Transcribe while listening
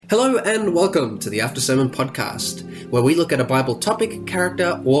Hello and welcome to the After Sermon Podcast, where we look at a Bible topic,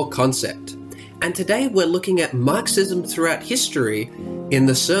 character, or concept. And today we're looking at Marxism throughout history in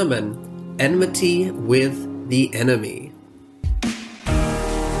the sermon, Enmity with the Enemy.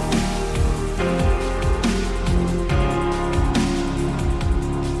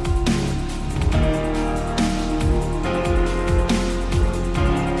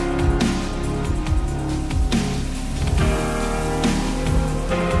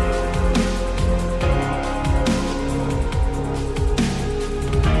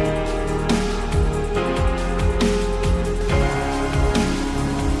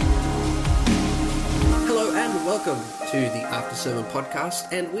 To the After Sermon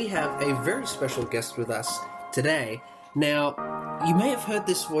Podcast, and we have a very special guest with us today. Now, you may have heard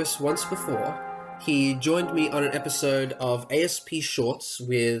this voice once before. He joined me on an episode of ASP Shorts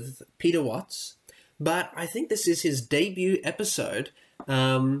with Peter Watts, but I think this is his debut episode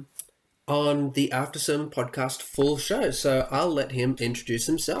on the After Sermon Podcast full show, so I'll let him introduce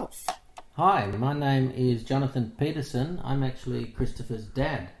himself. Hi, my name is Jonathan Peterson. I'm actually Christopher's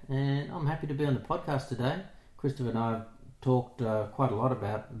dad, and I'm happy to be on the podcast today. Christopher and I have talked quite a lot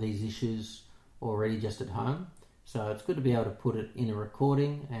about these issues already just at home, so it's good to be able to put it in a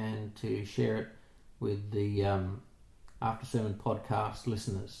recording and to share it with the After Sermon Podcast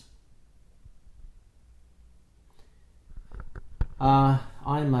listeners.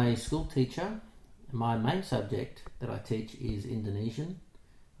 I'm a school teacher. My main subject that I teach is Indonesian.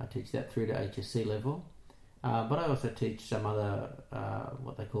 I teach that through to HSC level, but I also teach some other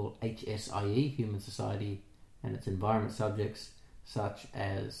what they call HSIE, Human Society and its environment subjects, such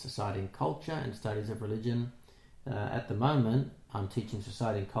as society and culture and studies of religion. At the moment, I'm teaching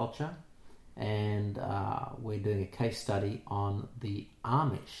society and culture, and we're doing a case study on the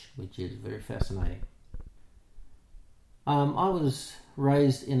Amish, which is very fascinating. I was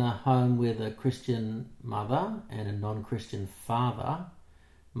raised in a home with a Christian mother and a non-Christian father.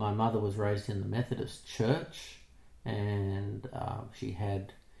 My mother was raised in the Methodist Church, and she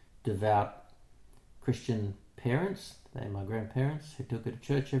had devout Christian parents. They're my grandparents, who took her to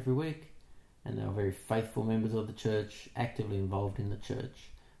church every week, and they were very faithful members of the church, actively involved in the church.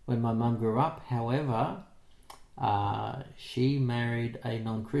 When my mum grew up, however, she married a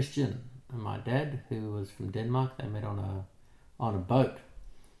non-Christian. And my dad, who was from Denmark, they met on a boat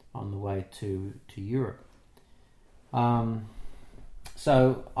on the way to Europe.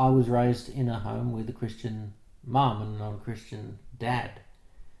 So I was raised in a home with a Christian mum and a non-Christian dad.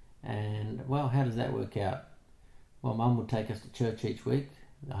 And, well, how does that work out? Well, Mum would take us to church each week.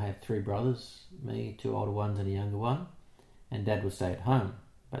 I have three brothers, me, two older ones and a younger one, and Dad would stay at home.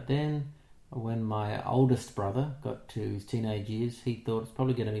 But then, when my oldest brother got to his teenage years, he thought it's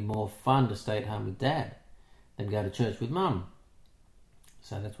probably going to be more fun to stay at home with Dad than go to church with Mum.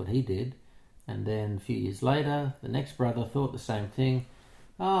 So that's what he did. And then a few years later, the next brother thought the same thing.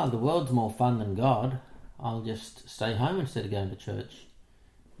 The world's more fun than God. I'll just stay home instead of going to church.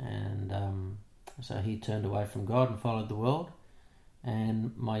 And so he turned away from God and followed the world.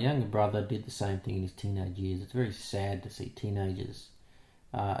 And my younger brother did the same thing in his teenage years. It's very sad to see teenagers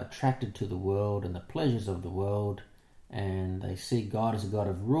attracted to the world and the pleasures of the world, and they see God as a God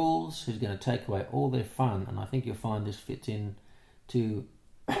of rules who's going to take away all their fun. And I think you'll find this fits in to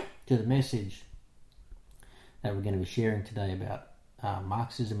the message that we're going to be sharing today about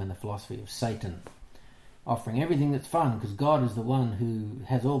Marxism and the philosophy of Satan. Offering everything that's fun, because God is the one who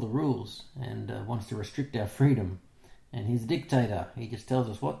has all the rules and wants to restrict our freedom. And He's a dictator. He just tells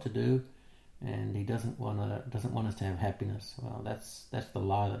us what to do, and He doesn't want us to have happiness. Well, that's the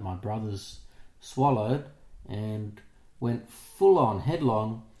lie that my brothers swallowed and went full on,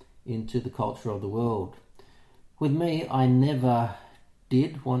 headlong, into the culture of the world. With me, I never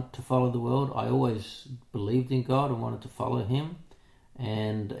did want to follow the world. I always believed in God and wanted to follow Him.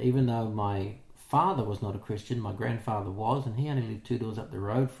 And even though my father was not a Christian, my grandfather was, and he only lived 2 doors up the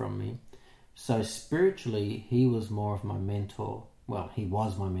road from me. So spiritually, he was more of my mentor. Well, he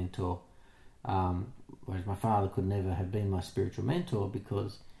was my mentor, whereas my father could never have been my spiritual mentor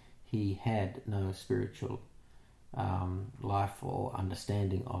because he had no spiritual life or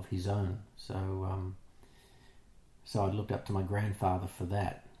understanding of his own. So I looked up to my grandfather for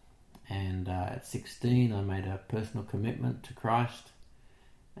that. And at 16, I made a personal commitment to Christ.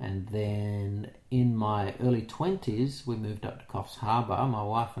 And then in my early 20s, we moved up to Coffs Harbour. My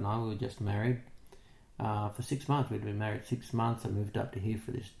wife and I, we were just married for 6 months. We'd been married 6 months. I moved up to here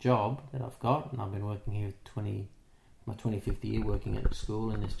for this job that I've got, and I've been working here my 25th year working at the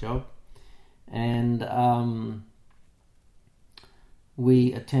school in this job. And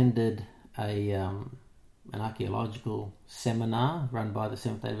we attended a an archaeological seminar run by the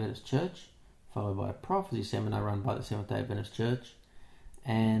Seventh-day Adventist Church, followed by a prophecy seminar run by the Seventh-day Adventist Church.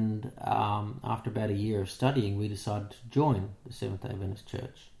 And after about a year of studying, we decided to join the Seventh-day Adventist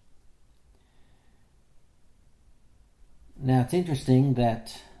Church. Now, it's interesting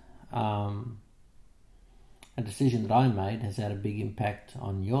that a decision that I made has had a big impact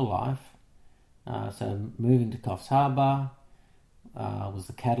on your life. So moving to Coffs Harbour was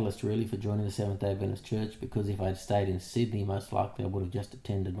the catalyst really for joining the Seventh-day Adventist Church, because if I'd stayed in Sydney, most likely I would have just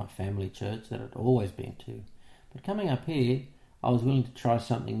attended my family church that I'd always been to. But coming up here, I was willing to try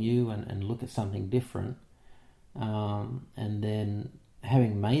something new and look at something different. And then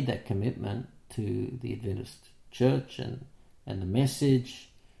having made that commitment to the Adventist Church and the message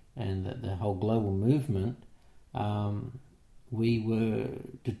and the whole global movement, we were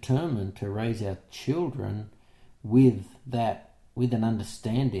determined to raise our children with an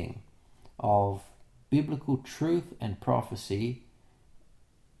understanding of biblical truth and prophecy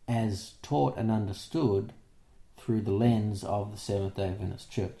as taught and understood through the lens of the Seventh-day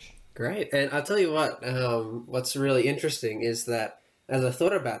Adventist Church. Great. And I'll tell you what's really interesting is that, as I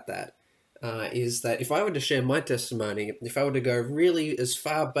thought about that, is that if I were to share my testimony, if I were to go really as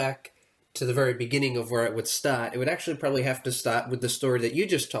far back to the very beginning of where it would start, it would actually probably have to start with the story that you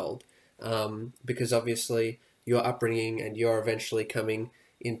just told, because obviously your upbringing and your eventually coming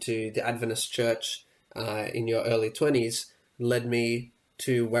into the Adventist Church in your early 20s led me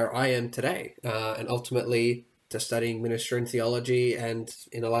to where I am today, and ultimately to studying ministry and theology, and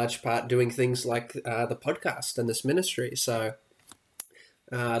in a large part doing things like the podcast and this ministry. So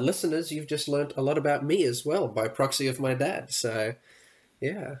listeners, you've just learnt a lot about me as well by proxy of my dad. So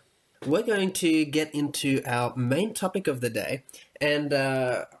yeah, we're going to get into our main topic of the day, and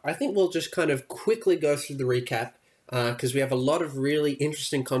I think we'll just kind of quickly go through the recap because we have a lot of really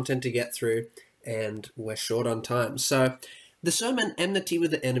interesting content to get through and we're short on time. So the sermon Enmity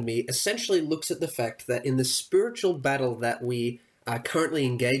with the Enemy essentially looks at the fact that in the spiritual battle that we are currently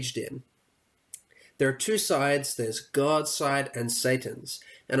engaged in, there are two sides. There's God's side and Satan's.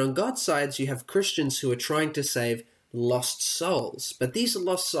 And on God's sides, you have Christians who are trying to save lost souls. But these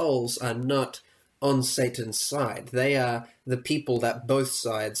lost souls are not on Satan's side. They are the people that both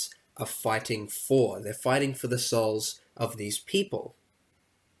sides are fighting for. They're fighting for the souls of these people.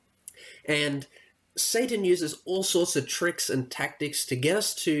 And Satan uses all sorts of tricks and tactics to get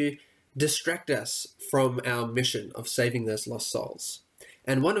us to distract us from our mission of saving those lost souls.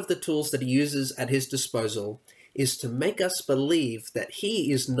 And one of the tools that he uses at his disposal is to make us believe that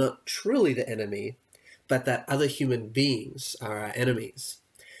he is not truly the enemy, but that other human beings are our enemies.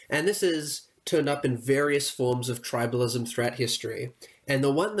 And this is turned up in various forms of tribalism throughout history. And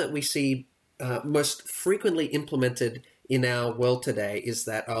the one that we see most frequently implemented in our world today is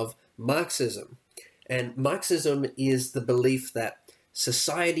that of Marxism. And Marxism is the belief that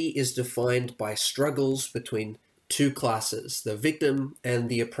society is defined by struggles between two classes, the victim and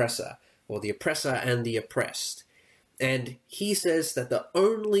the oppressor, or the oppressor and the oppressed. And he says that the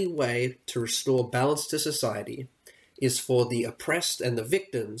only way to restore balance to society is for the oppressed and the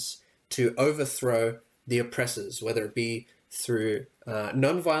victims to overthrow the oppressors, whether it be through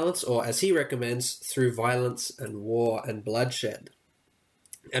non-violence or, as he recommends, through violence and war and bloodshed.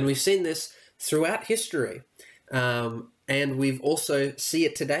 And we've seen this throughout history. And we've also see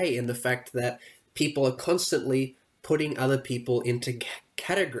it today in the fact that people are constantly putting other people into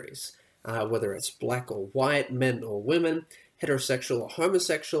categories, whether it's black or white, men or women, heterosexual or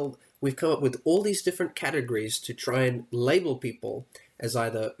homosexual. We've come up with all these different categories to try and label people as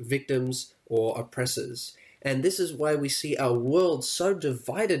either victims or oppressors. And this is why we see our world so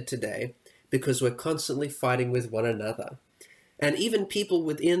divided today, because we're constantly fighting with one another. And even people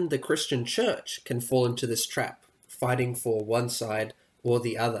within the Christian church can fall into this trap, fighting for one side or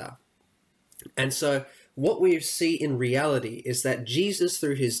the other. And so what we see in reality is that Jesus,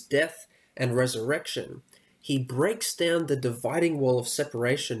 through his death and resurrection, he breaks down the dividing wall of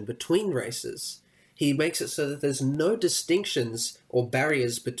separation between races. He makes it so that there's no distinctions or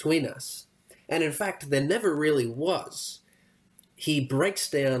barriers between us. And in fact, there never really was. He breaks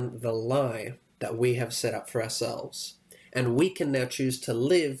down the lie that we have set up for ourselves. And we can now choose to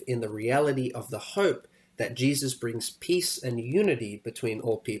live in the reality of the hope that Jesus brings peace and unity between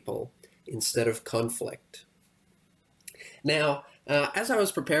all people instead of conflict. Now, as I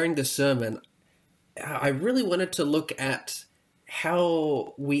was preparing this sermon, I really wanted to look at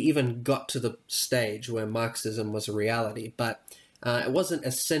how we even got to the stage where Marxism was a reality, but it wasn't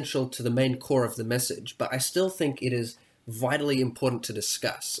essential to the main core of the message, but I still think it is vitally important to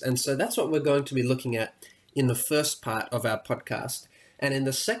discuss. And so that's what we're going to be looking at in the first part of our podcast. And in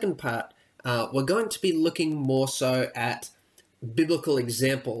the second part, we're going to be looking more so at biblical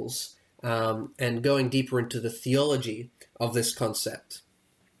examples and going deeper into the theology of this concept.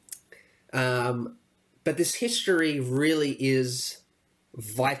 But this history really is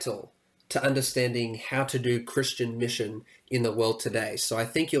vital to understanding how to do Christian mission in the world today. So I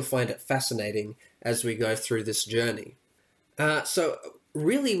think you'll find it fascinating as we go through this journey. So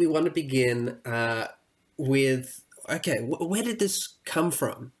really we want to begin with, okay, where did this come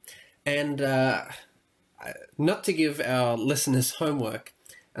from? And not to give our listeners homework,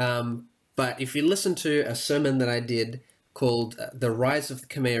 but if you listen to a sermon that I did called The Rise of the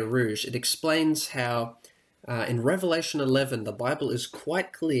Khmer Rouge, it explains how in Revelation 11, the Bible is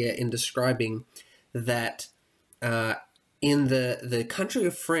quite clear in describing that in the country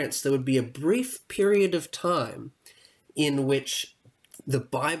of France, there would be a brief period of time in which the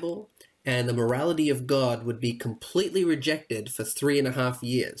Bible and the morality of God would be completely rejected for 3.5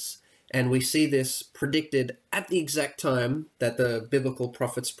 years. And we see this predicted at the exact time that the biblical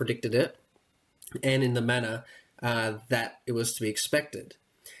prophets predicted it, and in the manner that it was to be expected.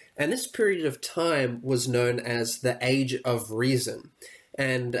 And this period of time was known as the Age of Reason.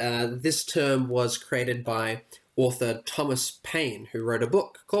 And this term was created by author Thomas Paine, who wrote a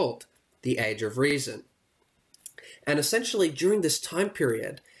book called The Age of Reason. And essentially during this time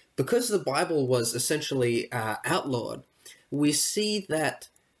period, because the Bible was essentially outlawed, we see that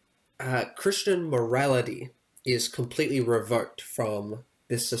Christian morality is completely revoked from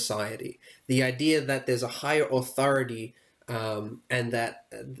this society. The idea that there's a higher authority and that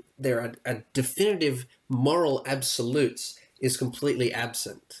there are definitive moral absolutes is completely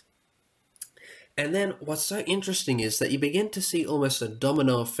absent. And then what's so interesting is that you begin to see almost a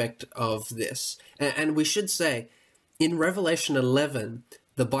domino effect of this. And we should say, in Revelation 11,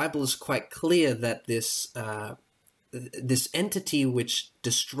 the Bible is quite clear that this entity which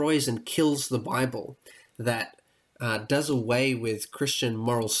destroys and kills the Bible, that does away with Christian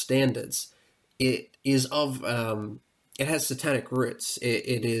moral standards, it has satanic roots.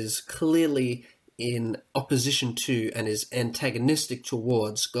 It is clearly in opposition to and is antagonistic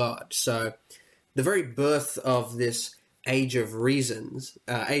towards God. So the very birth of this age of reason,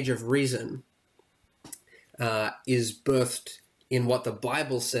 is birthed in what the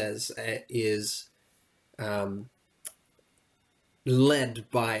Bible says is led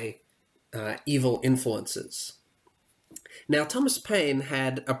by evil influences. Now, Thomas Paine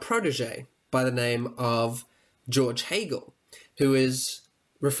had a protege by the name of George Hegel, who is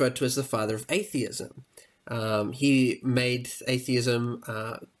referred to as the father of atheism. He made atheism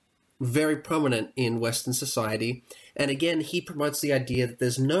very prominent in Western society, and again, he promotes the idea that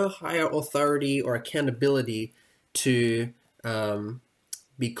there's no higher authority or accountability to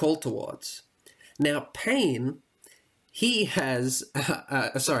be called towards. Now, Hegel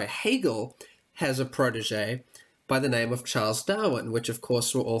has a protege by the name of Charles Darwin, which of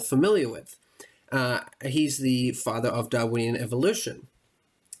course we're all familiar with. He's the father of Darwinian evolution.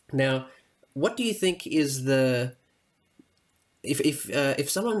 Now, what do you think is if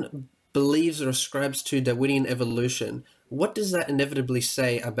someone believes or ascribes to Darwinian evolution, what does that inevitably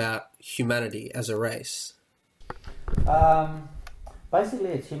say about humanity as a race? Basically,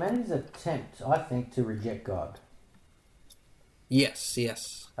 it's humanity's attempt, I think, to reject God. Yes. To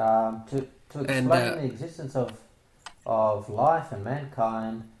explain the existence of life and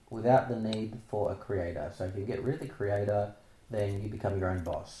mankind without the need for a creator. So if you get rid of the creator, then you become your own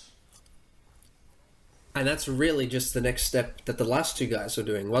boss. And that's really just the next step that the last two guys were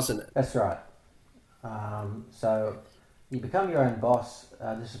doing, wasn't it? That's right. So you become your own boss.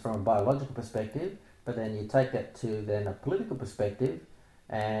 This is from a biological perspective, but then you take that to then a political perspective,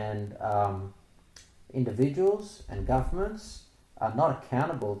 and individuals and governments are not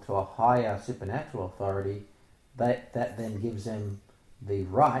accountable to a higher supernatural authority. That then gives them the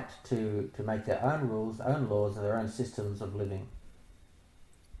right to make their own rules, own laws, and their own systems of living.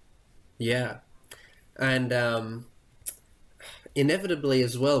 Yeah. And inevitably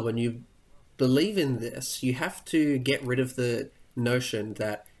as well, when you believe in this, you have to get rid of the notion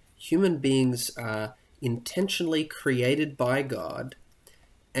that human beings are intentionally created by God,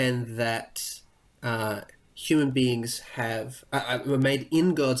 and that human beings were made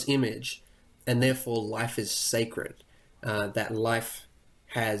in God's image, and therefore life is sacred, that life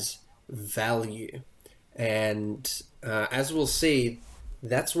has value. And as we'll see,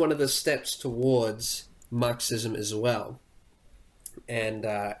 that's one of the steps towards Marxism as well. And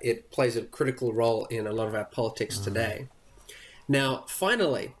it plays a critical role in a lot of our politics today. Now,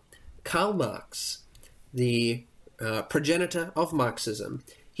 finally, Karl Marx, the progenitor of Marxism,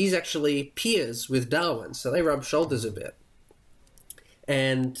 he's actually peers with Darwin, so they rub shoulders a bit.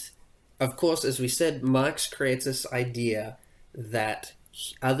 And of course, as we said, Marx creates this idea that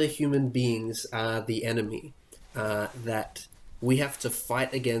other human beings are the enemy, that we have to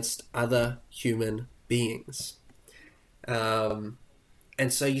fight against other human beings. And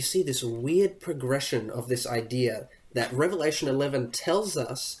so you see this weird progression of this idea that Revelation 11 tells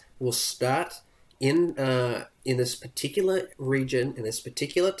us will start in this particular region, in this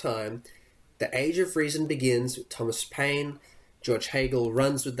particular time. The Age of Reason begins with Thomas Paine. George Hegel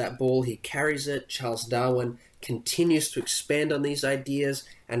runs with that ball. He carries it. Charles Darwin continues to expand on these ideas.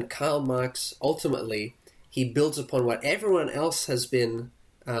 And Karl Marx, ultimately, he builds upon what everyone else has been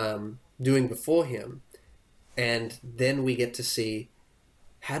doing before him. And then we get to see,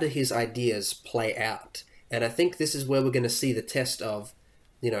 how do his ideas play out? And I think this is where we're going to see the test of,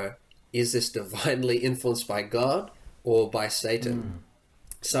 is this divinely influenced by God or by Satan?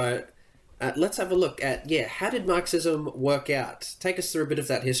 So let's have a look at, how did Marxism work out? Take us through a bit of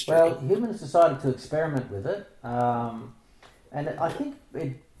that history. Well, humans decided to experiment with it. And I think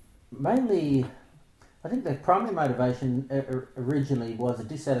the primary motivation originally was a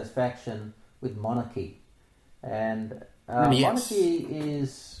dissatisfaction with monarchy. And monarchy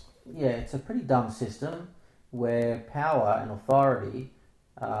is, it's a pretty dumb system where power and authority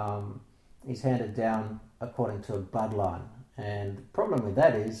is handed down according to a bloodline. And the problem with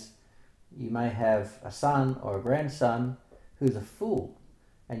that is you may have a son or a grandson who's a fool,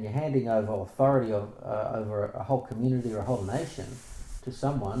 and you're handing over authority over a whole community or a whole nation to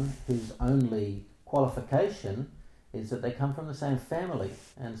someone whose only qualification is that they come from the same family.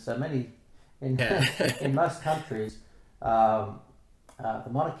 And so in most countries, the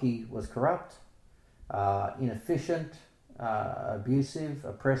monarchy was corrupt, inefficient, abusive,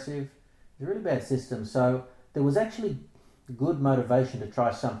 oppressive. It was a really bad system. So there was actually good motivation to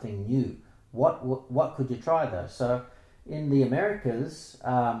try something new. What could you try though? So in the Americas,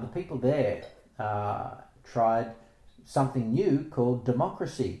 the people there tried something new called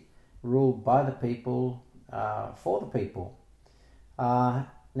democracy, ruled by the people, for the people.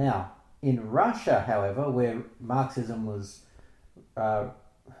 Now, in Russia, however, where Marxism was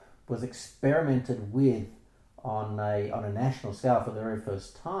experimented with on a national scale for the very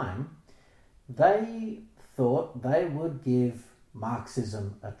first time, they thought they would give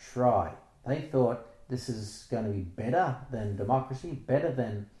Marxism a try. They thought this is going to be better than democracy, better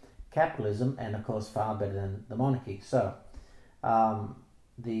than capitalism, and of course far better than the monarchy. So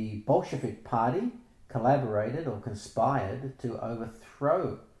the Bolshevik Party collaborated or conspired to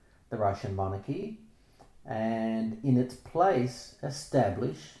overthrow the Russian monarchy and in its place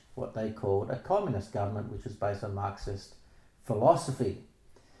establish what they called a communist government, which was based on Marxist philosophy.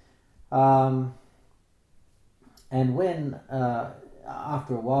 And when,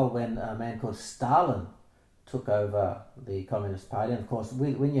 after a while, when a man called Stalin took over the Communist Party, and of course,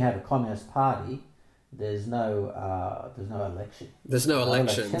 when you have a Communist Party, there's no election. There's no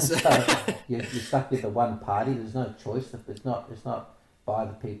elections. So you're stuck with the one party. There's no choice. It's not by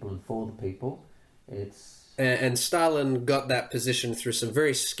the people and for the people. And Stalin got that position through some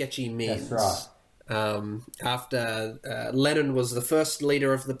very sketchy means. That's right. After Lenin was the first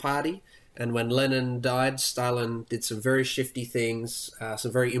leader of the party, and when Lenin died, Stalin did some very shifty things,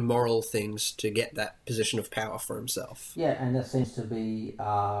 some very immoral things to get that position of power for himself. Yeah, and that seems to be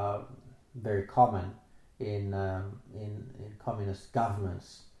very common in communist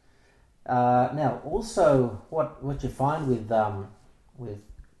governments. Now, also, what you find with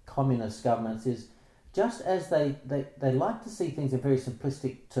communist governments is just as they like to see things in very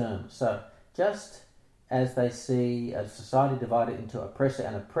simplistic terms. So just as they see a society divided into oppressor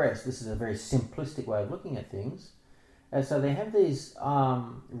and oppressed, this is a very simplistic way of looking at things. And so they have these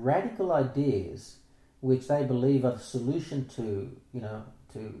radical ideas which they believe are the solution to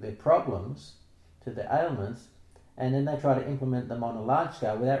their problems, to their ailments, and then they try to implement them on a large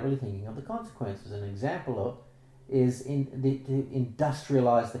scale without really thinking of the consequences. An example is to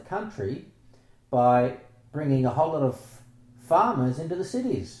industrialize the country by bringing a whole lot of farmers into the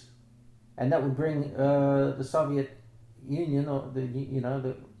cities, and that would bring the Soviet Union or the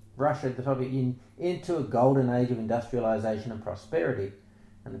Soviet Union into a golden age of industrialization and prosperity.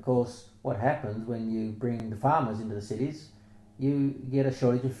 And of course, what happens when you bring the farmers into the cities? You get a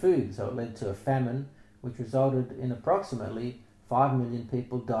shortage of food. So it led to a famine, which resulted in approximately 5 million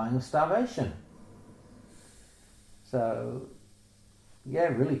people dying of starvation. So, yeah,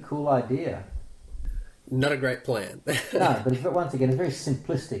 really cool idea. Not a great plan. No, but once again, it's very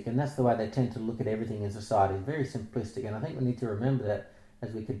simplistic, and that's the way they tend to look at everything in society. It's very simplistic, and I think we need to remember that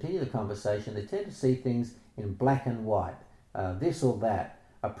as we continue the conversation. They tend to see things in black and white, this or that,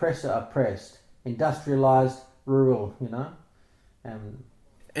 oppressor, oppressed, industrialized, rural,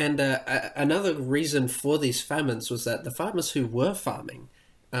 And another reason for these famines was that the farmers who were farming,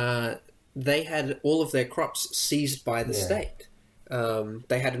 they had all of their crops seized by the state.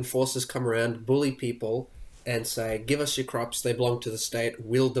 They had enforcers come around, bully people, and say, give us your crops, they belong to the state,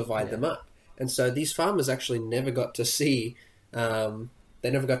 we'll divide them up. And so these farmers actually never got to see, they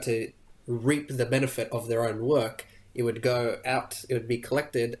never got to reap the benefit of their own work. It would go out, it would be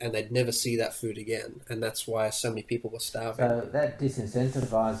collected, and they'd never see that food again. And that's why so many people were starving. So that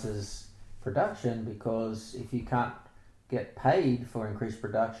disincentivizes production, because if you can't get paid for increased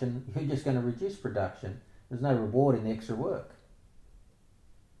production, you're just going to reduce production. There's no reward in the extra work.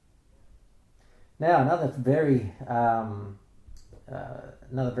 Now, another very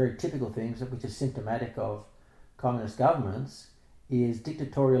typical thing, which is symptomatic of communist governments, is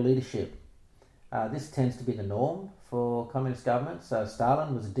dictatorial leadership. This tends to be the norm for communist governments.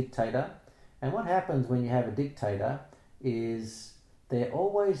 Stalin was a dictator, and what happens when you have a dictator is they're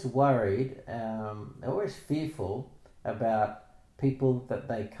always worried, they're always fearful about people that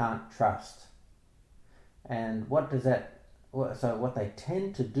they can't trust. And what they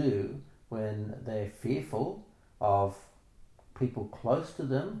tend to do when they're fearful of people close to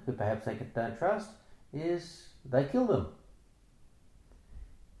them who perhaps they don't trust is they kill them.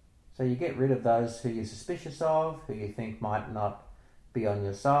 So you get rid of those who you're suspicious of, who you think might not be on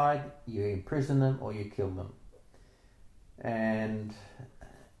your side, you imprison them or you kill them. And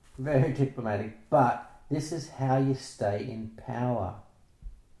very diplomatic, but this is how you stay in power.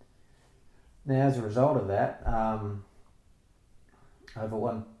 Now, as a result of that, over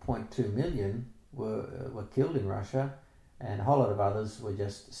 1.2 million were killed in Russia, and a whole lot of others were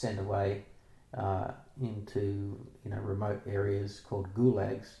just sent away into remote areas called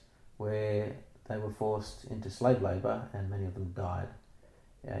gulags, where they were forced into slave labour, and many of them died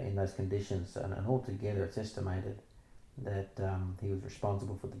in those conditions. And altogether, it's estimated that he was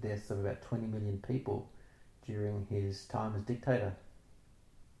responsible for the deaths of about 20 million people during his time as dictator.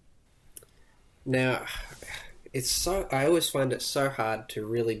 Now, I always find it so hard to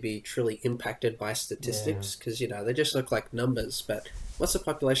really be truly impacted by statistics, because they just look like numbers. But what's the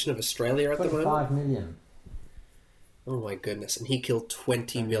population of Australia at the moment? 25 million. Oh my goodness! And he killed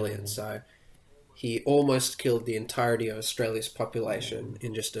 20 million. So he almost killed the entirety of Australia's population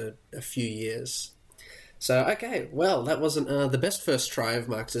in just a few years. So okay, well, that wasn't the best first try of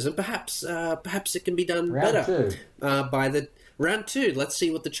Marxism. Perhaps it can be done better by the round two. Let's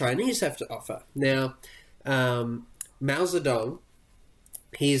see what the Chinese have to offer now. Mao Zedong,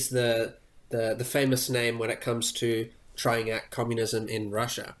 he's the famous name when it comes to trying out communism in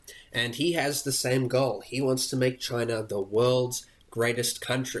Russia. And he has the same goal. He wants to make China the world's greatest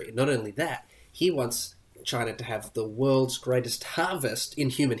country. Not only that, he wants China to have the world's greatest harvest in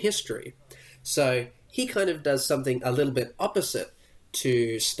human history. So he kind of does something a little bit opposite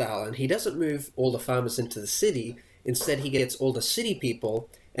to Stalin. He doesn't move all the farmers into the city. Instead, he gets all the city people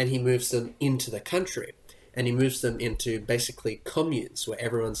and he moves them into the country. And he moves them into basically communes where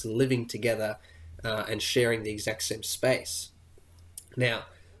everyone's living together and sharing the exact same space. Now,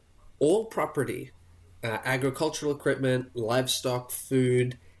 all property, agricultural equipment, livestock,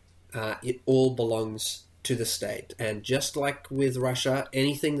 food, it all belongs to the state. And just like with Russia,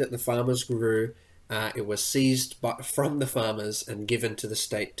 anything that the farmers grew, it was seized from the farmers and given to the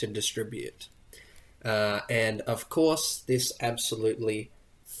state to distribute. And of course, this absolutely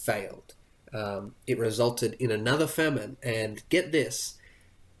failed. It resulted in another famine, and get this,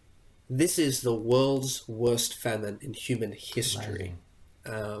 this is the world's worst famine in human history.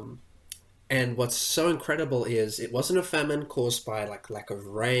 And what's so incredible is it wasn't a famine caused by lack of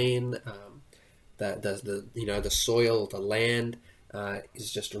rain. The soil, the land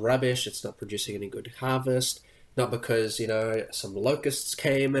is just rubbish. It's not producing any good harvest. Not because some locusts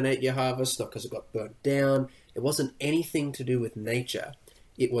came and ate your harvest. Not because it got burnt down. It wasn't anything to do with nature.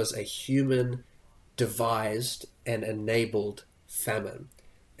 It was a human devised and enabled famine.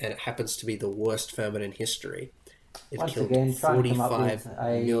 And it happens to be the worst famine in history. It killed 45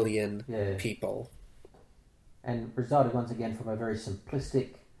 million people. And resulted once again from a very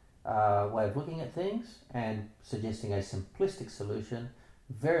simplistic way of looking at things and suggesting a simplistic solution.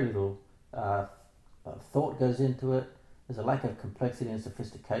 Very little thought goes into it. There's a lack of complexity and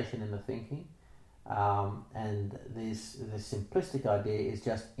sophistication in the thinking. And this simplistic idea is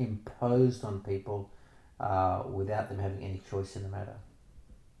just imposed on people without them having any choice in the matter.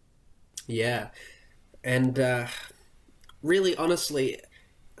 Yeah, and really, honestly,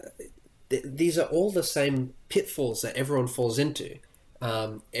 these are all the same pitfalls that everyone falls into.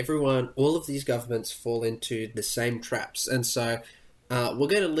 All of these governments fall into the same traps. And so we're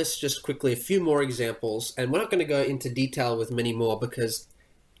going to list just quickly a few more examples, and we're not going to go into detail with many more because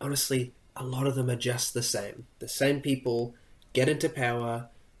honestly, a lot of them are just the same. The same people get into power,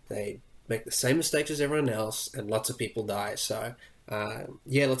 they make the same mistakes as everyone else, and lots of people die. So,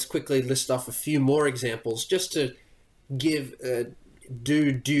 let's quickly list off a few more examples just to give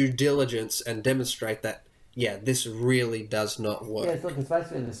do due diligence and demonstrate that, this really does not work. Yeah, look, it's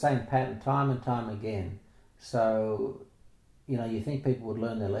basically the same pattern time and time again. So, you think people would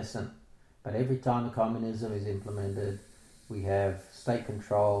learn their lesson, but every time communism is implemented, we have state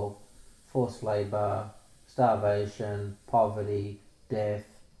control, forced labour, starvation, poverty, death,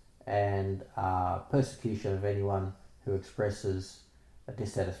 and persecution of anyone who expresses a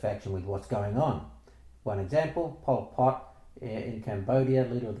dissatisfaction with what's going on. One example, Pol Pot in Cambodia,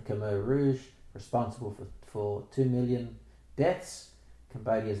 leader of the Khmer Rouge, responsible for 2 million deaths.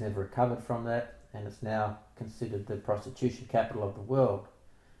 Cambodia has never recovered from that, and it's now considered the prostitution capital of the world.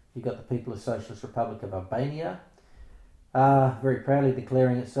 You've got the People's Socialist Republic of Albania, very proudly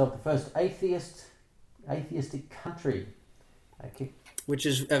declaring itself the first atheistic country. Okay. Which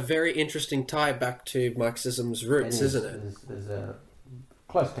is a very interesting tie back to Marxism's roots, isn't it? There's a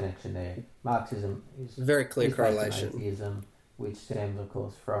close connection there. Marxism is very clear correlation. Atheism, which stems, of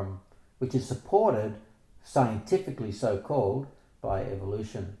course, which is supported scientifically, so-called, by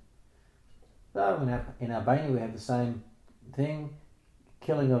evolution. So in Albania, we have the same thing: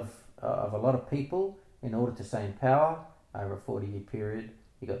 killing of a lot of people in order to stay in power over a 40-year period.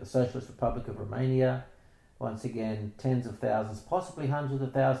 You got the Socialist Republic of Romania. Once again, tens of thousands, possibly hundreds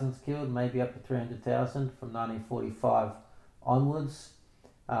of thousands killed, maybe up to 300,000 from 1945 onwards,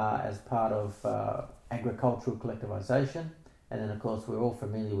 as part of agricultural collectivization. And then, of course, we're all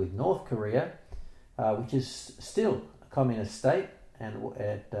familiar with North Korea, which is still a communist state, and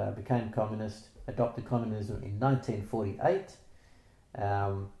it became communist, adopted communism in 1948.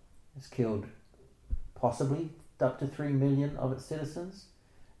 It's killed possibly up to 3 million of its citizens.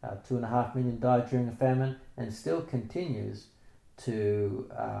 2.5 million died during a famine, and still continues to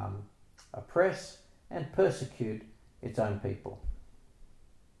oppress and persecute its own people.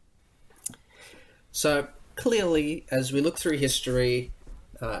 So clearly, as we look through history,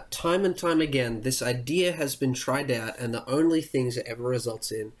 time and time again, this idea has been tried out, and the only things it ever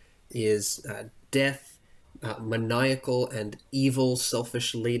results in is death, maniacal and evil,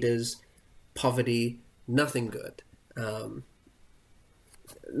 selfish leaders, poverty, nothing good.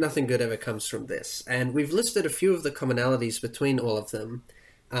 Nothing good ever comes from this. And we've listed a few of the commonalities between all of them,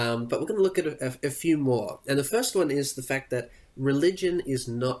 but we're going to look at a few more. And the first one is the fact that religion is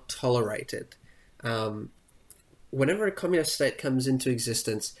not tolerated. Whenever a communist state comes into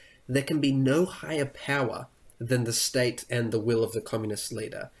existence, there can be no higher power than the state and the will of the communist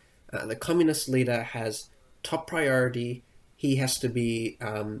leader. The communist leader has top priority. He has to be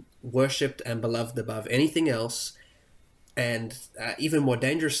worshipped and beloved above anything else. And even more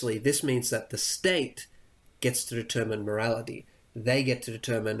dangerously, this means that the state gets to determine morality. They get to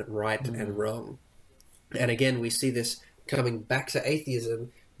determine right and wrong. And again, we see this coming back to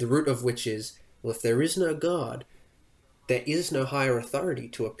atheism, the root of which is, well, if there is no God, there is no higher authority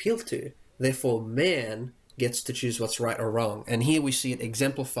to appeal to. Therefore, man gets to choose what's right or wrong. And here we see it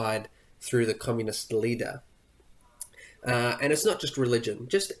exemplified through the communist leader. And it's not just religion,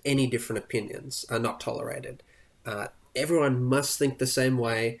 just any different opinions are not tolerated. Everyone must think the same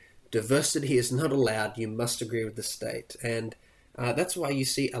way. Diversity is not allowed. You must agree with the state. And that's why you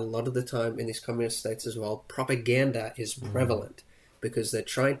see a lot of the time in these communist states as well, propaganda is prevalent because they're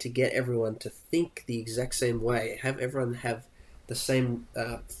trying to get everyone to think the exact same way, have everyone have the same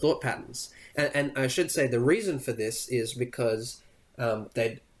thought patterns. And I should say the reason for this is because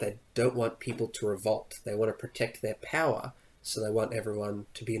they don't want people to revolt. They want to protect their power, so they want everyone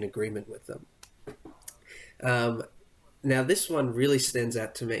to be in agreement with them. Now, this one really stands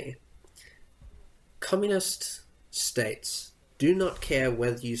out to me. Communist states do not care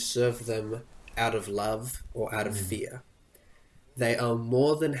whether you serve them out of love or out of fear. They are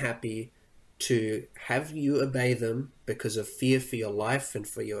more than happy to have you obey them because of fear for your life and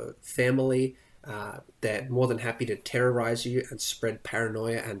for your family. They're more than happy to terrorize you and spread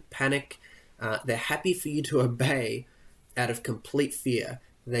paranoia and panic. They're happy for you to obey out of complete fear.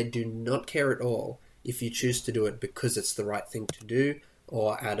 They do not care at all if you choose to do it because it's the right thing to do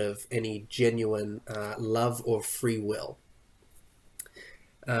or out of any genuine love or free will.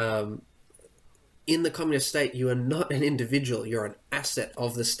 In the communist state, you are not an individual. You're an asset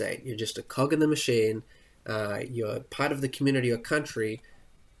of the state. You're just a cog in the machine. You're part of the community or country,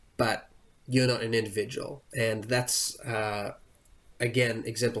 but you're not an individual. And that's, again,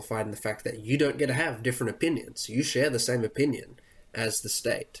 exemplified in the fact that you don't get to have different opinions. You share the same opinion as the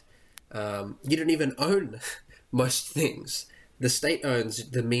state. You don't even own most things. The state owns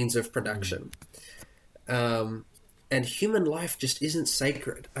the means of production. And human life just isn't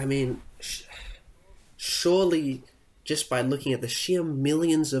sacred. I mean, surely just by looking at the sheer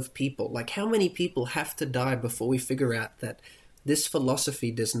millions of people, like how many people have to die before we figure out that this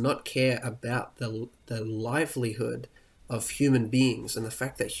philosophy does not care about the livelihood of human beings and the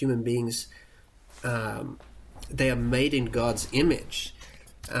fact that human beings, they are made in God's image.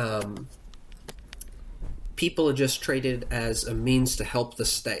 People are just treated as a means to help the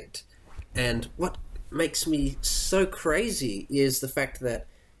state. And what makes me so crazy is the fact that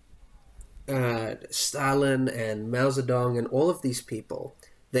Stalin and Mao Zedong and all of these people,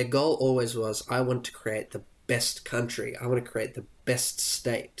 their goal always was, I want to create the best country. I want to create the best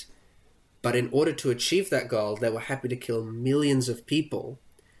state. But in order to achieve that goal, they were happy to kill millions of people.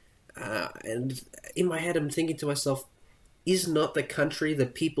 And in my head, I'm thinking to myself, is not the country the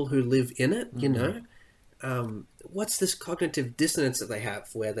people who live in it, you know? What's this cognitive dissonance that they have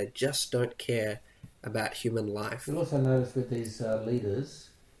where they just don't care about human life? You'll also notice with these leaders,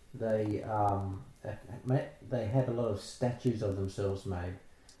 they had a lot of statues of themselves made.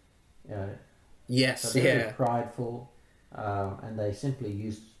 You know, yes, so they're very prideful, and they simply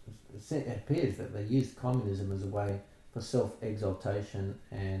used. It appears that they used communism as a way for self-exaltation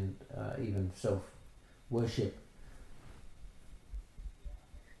and even self-worship.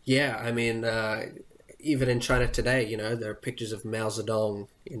 Yeah, I mean, even in China today, you know, there are pictures of Mao Zedong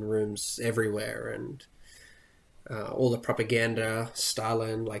in rooms everywhere, and all the propaganda,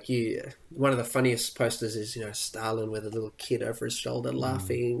 Stalin, one of the funniest posters is, you know, Stalin with a little kid over his shoulder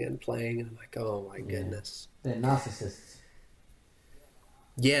laughing and playing, and I'm like, oh my goodness. They're narcissists.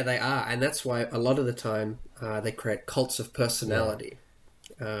 Yeah, they are, and that's why a lot of the time they create cults of personality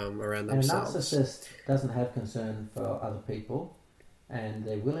around themselves. And a narcissist doesn't have concern for other people, and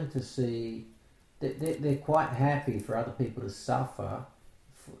they're willing to see... They're quite happy for other people to suffer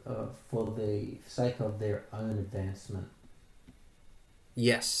for the sake of their own advancement.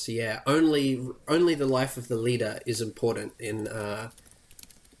 Yes, yeah. Only the life of the leader is important in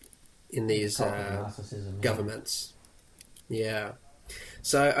these governments. Yeah.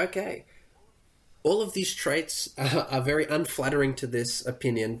 So, okay. All of these traits are very unflattering to this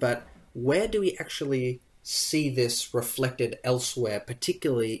opinion, but where do we actually see this reflected elsewhere,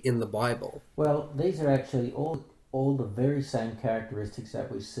 particularly in the Bible? Well, these are actually all the very same characteristics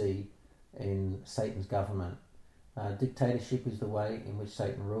that we see in Satan's government. Dictatorship is the way in which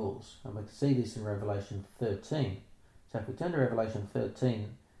Satan rules, and we can see this in Revelation 13. So if we turn to Revelation 13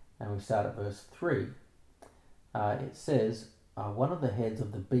 and we start at verse 3, it says, one of the heads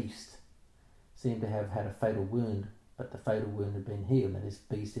of the beast seemed to have had a fatal wound, but the fatal wound had been healed. And this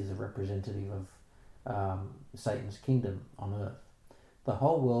beast is a representative of Satan's kingdom on earth. The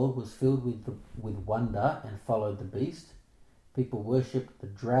whole world was filled with wonder and followed the beast. People worshipped the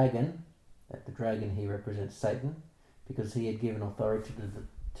dragon. That the dragon here represents Satan, because he had given authority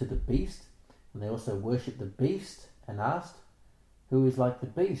to the beast. And they also worshipped the beast and asked, who is like the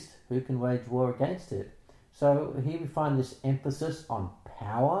beast? Who can wage war against it? So here we find this emphasis on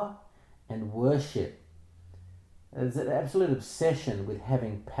power and worship. There's an absolute obsession with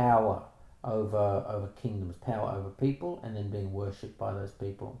having power over kingdoms, power over people, and then being worshipped by those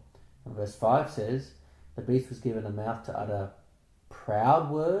people. And verse 5 says, the beast was given a mouth to utter proud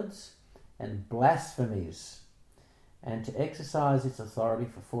words and blasphemies, and to exercise its authority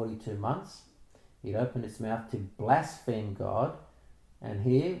for 42 months. It opened its mouth to blaspheme God. And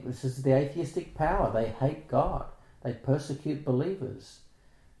here, this is the atheistic power. They hate God. They persecute believers.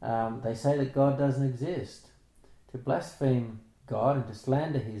 They say that God doesn't exist. To blaspheme God and to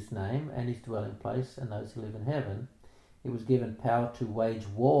slander his name and his dwelling place and those who live in heaven, it was given power to wage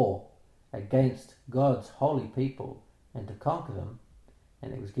war against God's holy people and to conquer them.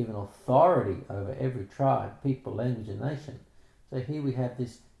 And it was given authority over every tribe, people, language, and nation. So here we have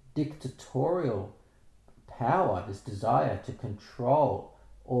this dictatorial power, this desire to control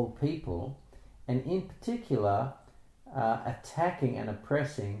all people, and in particular attacking and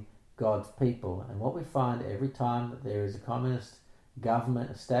oppressing God's people. And what we find every time that there is a communist government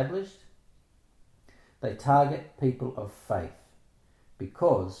established, they target people of faith,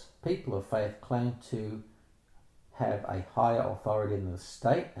 because people of faith claim to have a higher authority than the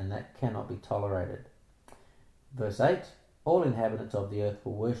state, and that cannot be tolerated. Verse 8, all inhabitants of the earth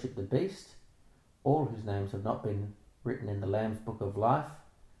will worship the beast, all whose names have not been written in the Lamb's book of life,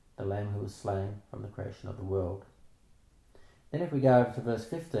 the Lamb who was slain from the creation of the world. Then if we go over to verse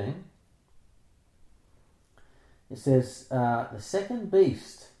 15, it says, the second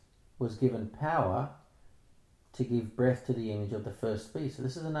beast was given power to give breath to the image of the first beast. So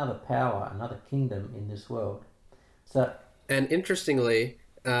this is another power, another kingdom in this world. So And interestingly,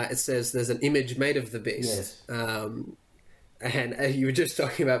 it says there's an image made of the beast. Yes. And as you were just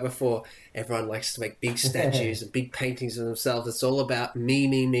talking about before, everyone likes to make big statues and big paintings of themselves. It's all about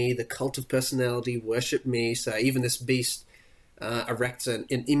me, the cult of personality, worship me. So even this beast erects an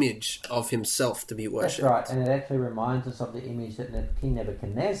image of himself to be worshipped. That's right, and it actually reminds us of the image that King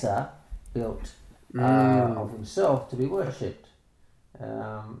Nebuchadnezzar built of himself to be worshipped.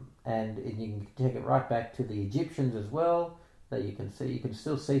 And you can take it right back to the Egyptians as well, that you can see. You can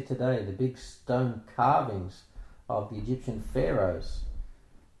still see today the big stone carvings of the Egyptian pharaohs.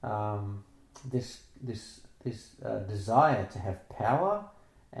 This desire to have power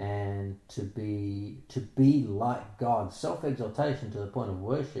and to be like God, self-exaltation to the point of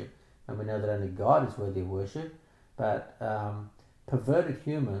worship, and we know that only God is worthy of worship. But perverted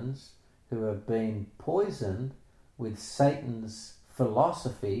humans who have been poisoned with Satan's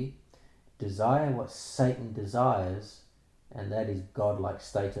philosophy desire what Satan desires, and that is godlike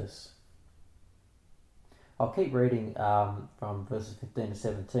status. I'll keep reading from verses 15 to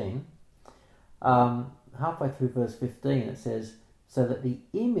 17. Halfway through verse 15 it says, so that the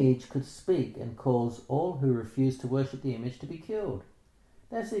image could speak and cause all who refuse to worship the image to be killed.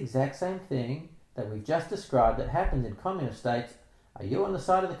 That's the exact same thing that we've just described that happens in communist states. Are you on the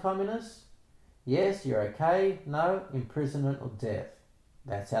side of the communists? Yes, you're okay. No, imprisonment or death.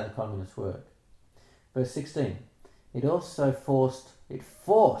 That's how the communists work. Verse 16. It forced,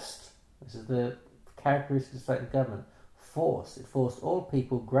 this is the characteristic of Satan's government, it forced all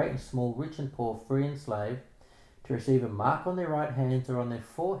people, great and small, rich and poor, free and slave, to receive a mark on their right hands or on their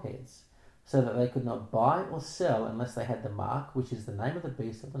foreheads, so that they could not buy or sell unless they had the mark, which is the name of the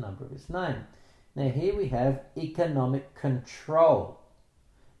beast or the number of its name. Now here we have economic control.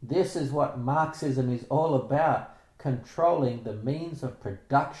 This is what Marxism is all about, controlling the means of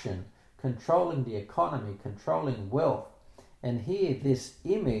production, controlling the economy, controlling wealth. And here this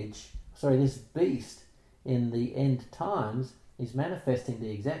beast in the end times is manifesting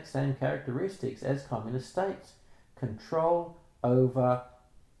the exact same characteristics as communist states. Control over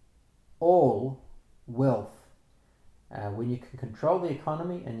all wealth. When you can control the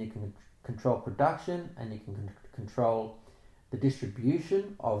economy and you can control production and you can control the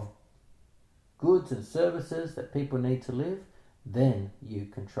distribution of goods and services that people need to live, then you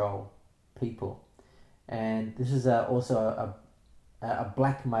control people. And this is also a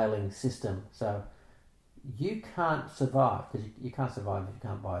blackmailing system. So you can't survive, because you can't survive if you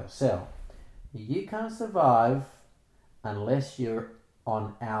can't buy or sell. You can't survive unless you're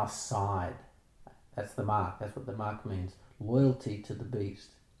on our side. That's the mark. That's what the mark means. Loyalty to the beast.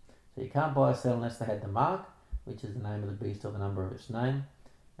 So you can't buy or sell unless they had the mark, which is the name of the beast or the number of its name.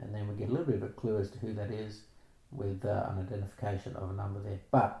 And then we get a little bit of a clue as to who that is with an identification of a number there.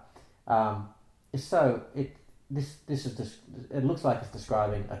 But it looks like it's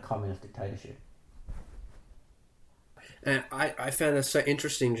describing a communist dictatorship. And I found this so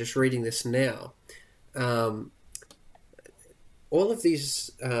interesting just reading this now. All of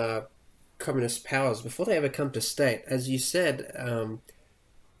these communist powers, before they ever come to state, as you said,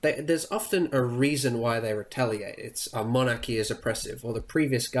 there's often a reason why they retaliate. It's a monarchy is oppressive, or the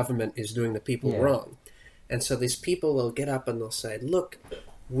previous government is doing the people wrong. And so these people will get up and they'll say, look,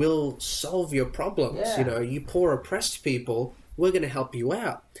 we'll solve your problems. Yeah. You know, you poor oppressed people, we're going to help you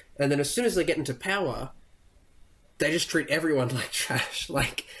out. And then as soon as they get into power, they just treat everyone like trash.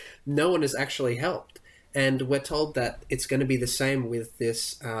 Like no one is actually helped. And we're told that it's going to be the same with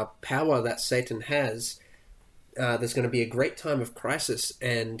this power that Satan has. There's going to be a great time of crisis,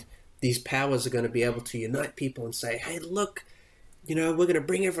 and these powers are going to be able to unite people and say, hey, look, you know, we're going to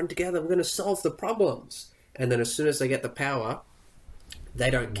bring everyone together. We're going to solve the problems. And then as soon as they get the power, they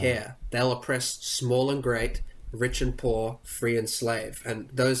don't care. They'll oppress small and great, rich and poor, free and slave. And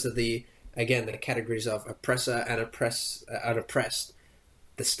those are the categories of oppressor and oppressed.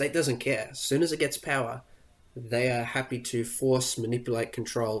 The state doesn't care. As soon as it gets power, they are happy to force, manipulate,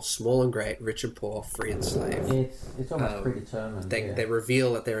 control small and great, rich and poor, free and slave. It's almost predetermined. They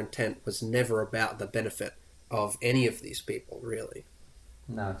reveal that their intent was never about the benefit of any of these people, really.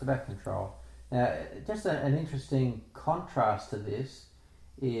 No, it's about control. Now, just an interesting contrast to this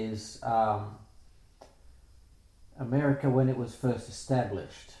is America when it was first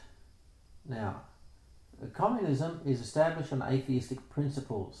established. Now, communism is established on atheistic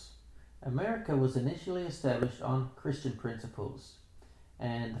principles. America was initially established on Christian principles,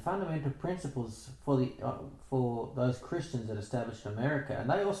 and the fundamental principles for those Christians that established America, and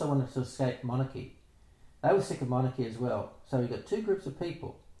they also wanted to escape monarchy. They were sick of monarchy as well. So we got two groups of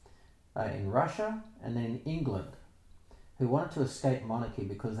people in Russia and then in England who wanted to escape monarchy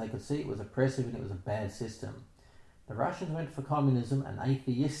because they could see it was oppressive and it was a bad system. The Russians went for communism, an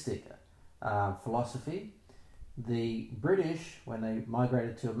atheistic philosophy. The British, when they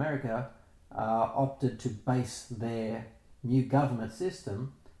migrated to America, opted to base their new government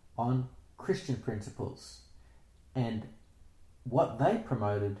system on Christian principles. And what they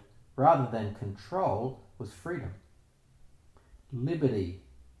promoted, rather than control, was freedom, liberty,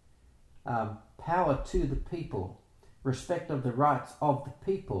 power to the people, respect of the rights of the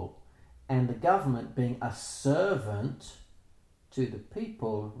people, and the government being a servant to the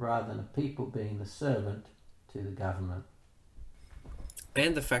people rather than the people being the servant to the government.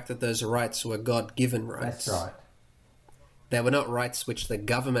 And the fact that those rights were God-given rights. That's right. They were not rights which the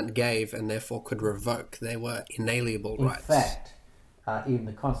government gave and therefore could revoke. They were inalienable rights. In fact, in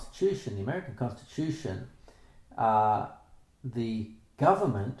the Constitution, the American Constitution, the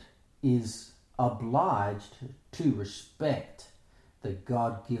government is obliged to respect the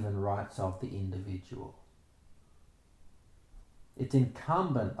God-given rights of the individual. It's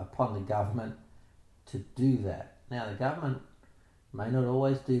incumbent upon the government to do that. Now, the government may not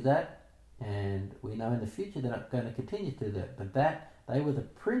always do that, and we know in the future they're not going to continue to do that, but they were the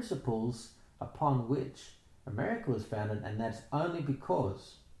principles upon which America was founded, and that's only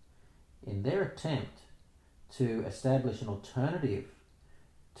because in their attempt to establish an alternative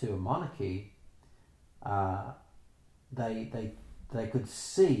to a monarchy, they could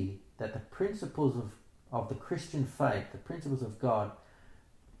see that the principles of the Christian faith, the principles of God,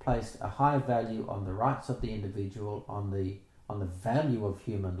 placed a higher value on the rights of the individual, on the value of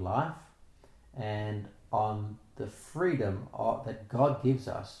human life, and on the freedom that God gives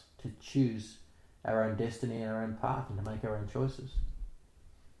us to choose our own destiny and our own path and to make our own choices.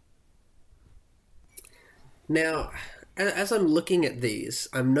 Now, as I'm looking at these,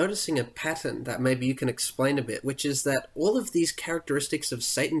 I'm noticing a pattern that maybe you can explain a bit, which is that all of these characteristics of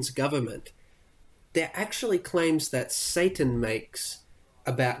Satan's government, they're actually claims that Satan makes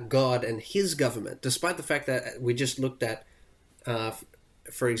about God and his government, despite the fact that we just looked at,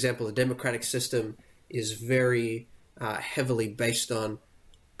 for example, the democratic system is very heavily based on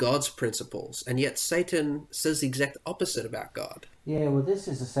God's principles, and yet Satan says the exact opposite about God. Yeah, well, this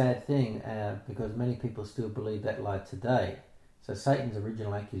is a sad thing because many people still believe that lie today. So Satan's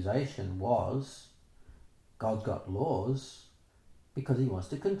original accusation was God's got laws because he wants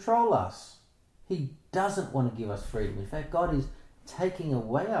to control us. He doesn't want to give us freedom. In fact, God is taking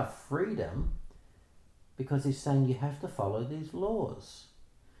away our freedom because he's saying you have to follow these laws.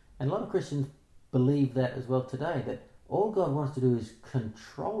 And a lot of Christians believe that as well today, that all God wants to do is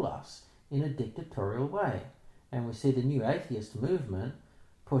control us in a dictatorial way. And we see the new atheist movement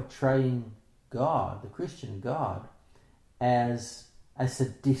portraying God, the Christian God, as a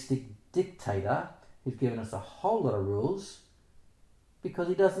sadistic dictator who's given us a whole lot of rules because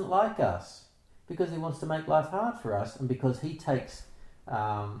he doesn't like us, because he wants to make life hard for us, and because he takes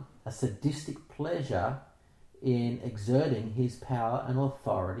a sadistic pleasure in exerting his power and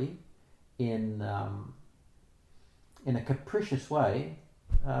authority in a capricious way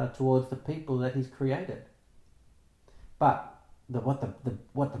towards the people that he's created. But what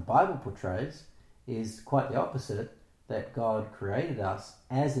the Bible portrays is quite the opposite, that God created us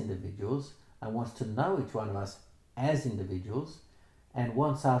as individuals and wants to know each one of us as individuals and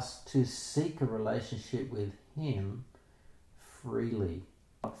wants us to seek a relationship with him freely,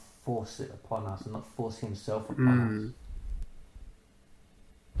 not force it upon us and not force himself upon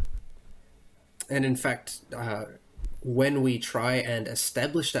us. And in fact, when we try and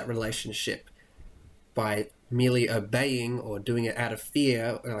establish that relationship by merely obeying or doing it out of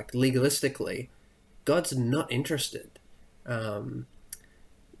fear, like legalistically, God's not interested.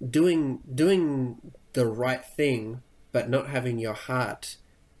 Doing the right thing, but not having your heart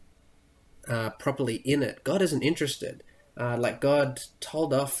properly in it, God isn't interested. Like God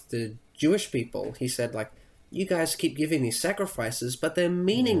told off the Jewish people, he said, like, you guys keep giving these sacrifices, but they're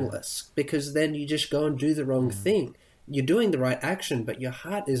meaningless because then you just go and do the wrong thing. You're doing the right action, but your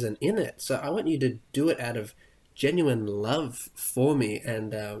heart isn't in it. So I want you to do it out of genuine love for me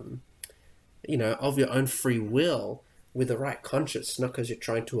and, of your own free will with the right conscience, not because you're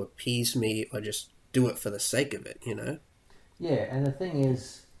trying to appease me or just do it for the sake of it, Yeah, and the thing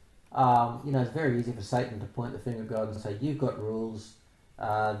is, it's very easy for Satan to point the finger at God and say, you've got rules,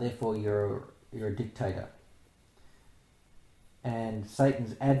 therefore you're a dictator. And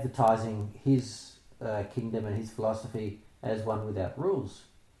Satan's advertising his kingdom and his philosophy as one without rules.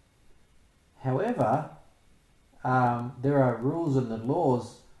 However, there are rules and the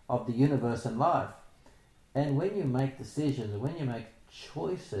laws of the universe and life. And when you make decisions, when you make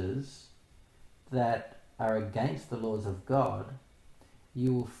choices that are against the laws of God,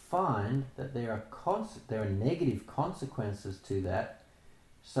 you will find that there are negative consequences to that.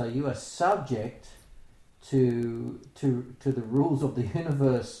 So you are subject to the rules of the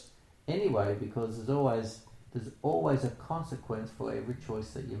universe anyway, because there's always a consequence for every choice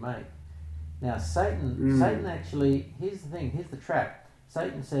that you make. Now Satan actually, here's the trap.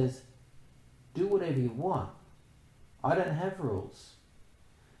 Satan says, do whatever you want. I don't have rules.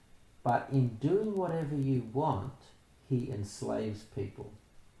 But in doing whatever you want, he enslaves people.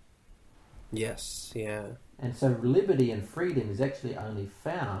 Yes, yeah. And so liberty and freedom is actually only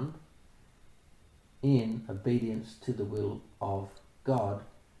found in obedience to the will of God.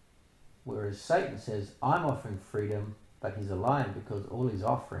 Whereas Satan says, I'm offering freedom, but he's a liar because all he's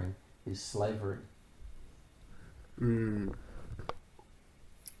offering is slavery.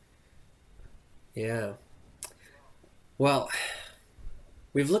 Yeah. Well,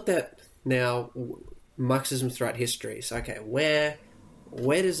 we've looked at now Marxism throughout history. So, okay, where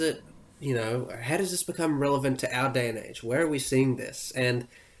does it, how does this become relevant to our day and age? Where are we seeing this? And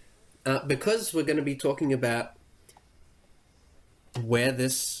because we're going to be talking about where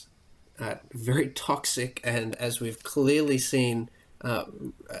this very toxic and, as we've clearly seen,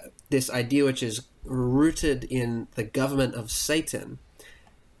 this idea which is rooted in the government of Satan,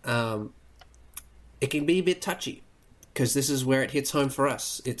 it can be a bit touchy, because this is where it hits home for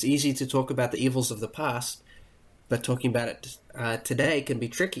us. It's easy to talk about the evils of the past, but talking about it today can be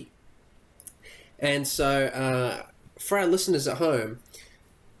tricky. And so for our listeners at home,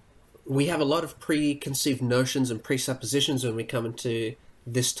 we have a lot of preconceived notions and presuppositions when we come into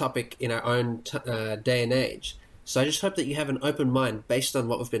this topic in our own day and age. So I just hope that you have an open mind based on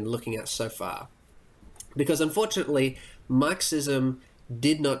what we've been looking at so far. Because unfortunately, Marxism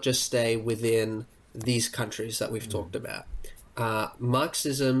did not just stay within these countries that we've talked about.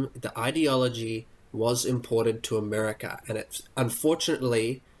 Marxism, the ideology, was imported to America, and it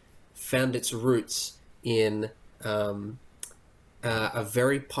unfortunately found its roots in a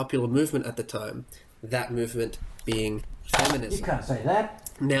very popular movement at the time, that movement being feminism. You can't say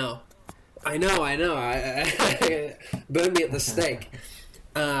that. Now, I know, I burned me at the stake.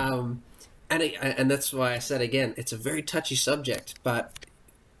 And that's why I said again, it's a very touchy subject, but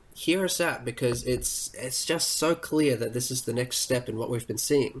hear us out, because it's just so clear that this is the next step in what we've been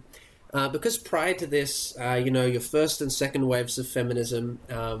seeing. Because prior to this, your first and second waves of feminism,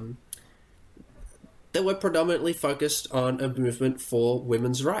 they were predominantly focused on a movement for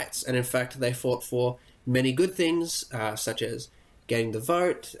women's rights. And in fact, they fought for many good things, such as getting the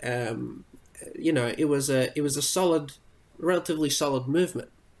vote. It was a solid, relatively solid movement.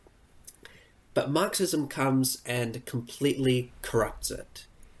 But Marxism comes and completely corrupts it.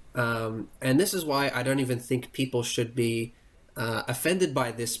 And this is why I don't even think people should be offended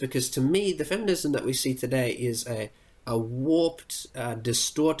by this, because to me, the feminism that we see today is a warped,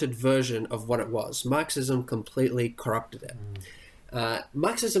 distorted version of what it was. Marxism completely corrupted it.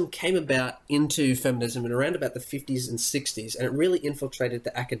 Marxism came about into feminism in around about the 50s and 60s, and it really infiltrated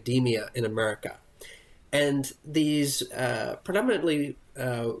the academia in America. And these predominantly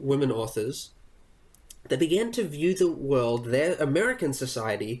women authors, they began to view the world, their American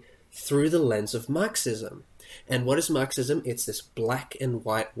society, through the lens of Marxism. And what is Marxism? It's this black and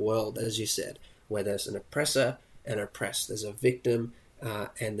white world, as you said, where there's an oppressor and oppressed. There's a victim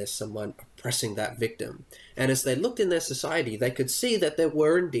and there's someone oppressing that victim. And as they looked in their society, they could see that there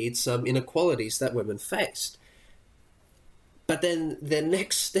were indeed some inequalities that women faced. But then their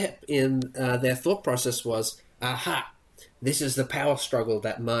next step in their thought process was, aha, this is the power struggle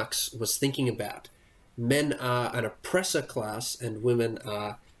that Marx was thinking about. Men are an oppressor class and women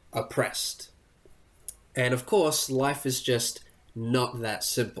are oppressed. And of course, life is just not that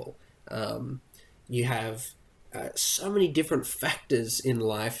simple. You have so many different factors in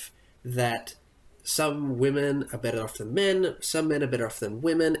life that some women are better off than men, some men are better off than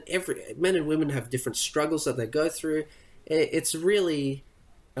women. Men and women have different struggles that they go through. It's really,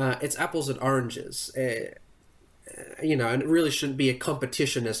 it's apples and oranges. And it really shouldn't be a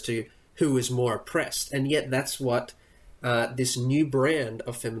competition as to who is more oppressed. And yet that's what this new brand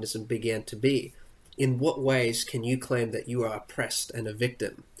of feminism began to be. In what ways can you claim that you are oppressed and a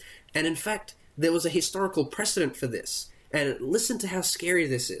victim? And in fact, there was a historical precedent for this. And listen to how scary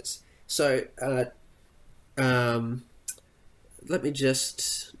this is. So,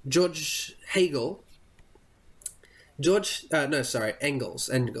 George Hegel,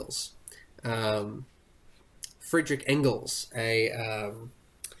 Engels. Friedrich Engels,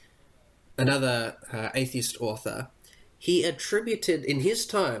 another atheist author, he attributed in his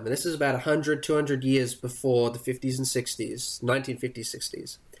time, and this is about 100, 200 years before the 50s and 60s, 1950s,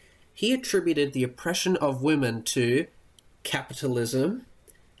 60s, he attributed the oppression of women to capitalism,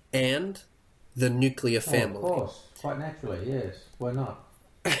 and the nuclear family. Of course, quite naturally, yes. Why not?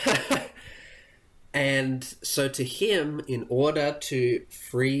 And so to him, in order to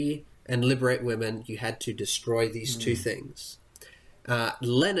free and liberate women, you had to destroy these two things.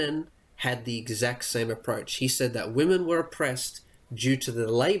 Lenin had the exact same approach. He said that women were oppressed due to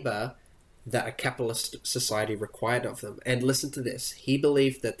the labor that a capitalist society required of them. And listen to this. He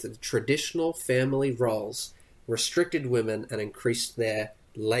believed that the traditional family roles restricted women and increased their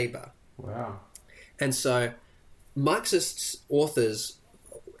labor. Wow. And so Marxist authors,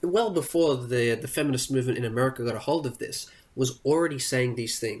 well before the feminist movement in America got a hold of this, was already saying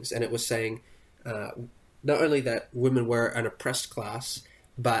these things. And it was saying not only that women were an oppressed class,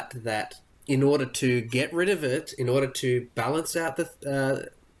 but that in order to get rid of it, in order to balance out the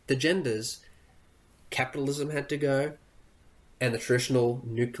genders, capitalism had to go, and the traditional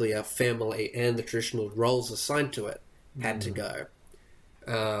nuclear family and the traditional roles assigned to it had to go,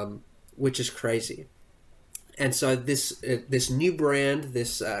 which is crazy. And so this new brand,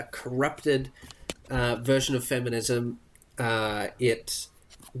 this corrupted version of feminism, it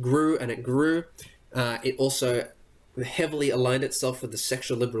grew and it grew. It also heavily aligned itself with the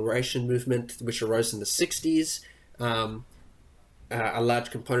sexual liberation movement, which arose in the 60s. A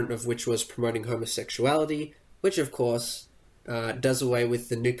large component of which was promoting homosexuality, which of course does away with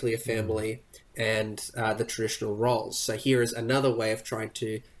the nuclear family and the traditional roles. So here is another way of trying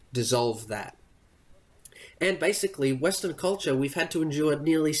to dissolve that. And basically, Western culture, we've had to endure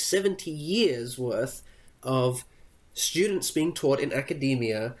nearly 70 years worth of students being taught in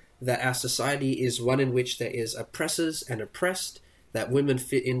academia that our society is one in which there is oppressors and oppressed, that women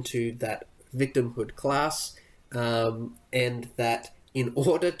fit into that victimhood class, and that in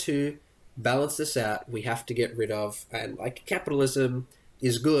order to balance this out, we have to get rid of, and like capitalism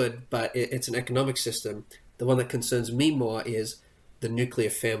is good, but it's an economic system. The one that concerns me more is the nuclear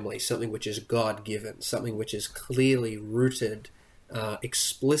family, something which is God-given, something which is clearly rooted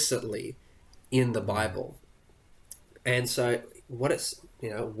explicitly in the Bible. And so what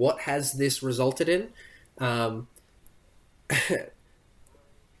has this resulted in?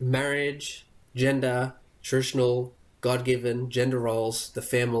 Marriage, gender, traditional, God-given gender roles, the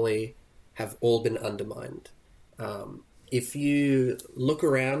family have all been undermined. If you look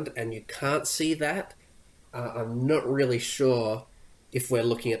around and you can't see that, I'm not really sure if we're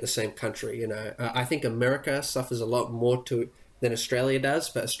looking at the same country. I think America suffers a lot more than Australia does,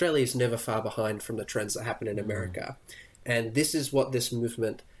 but Australia is never far behind from the trends that happen in America. And this is what this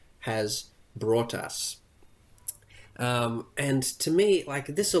movement has brought us. And to me,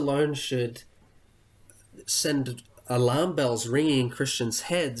 this alone should send alarm bells ringing in Christians'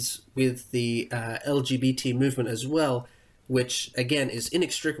 heads with the LGBT movement as well, which, again, is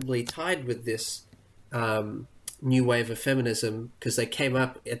inextricably tied with this new wave of feminism, because they came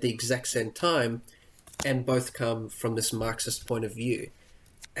up at the exact same time and both come from this Marxist point of view.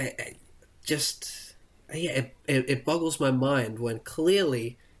 It boggles my mind when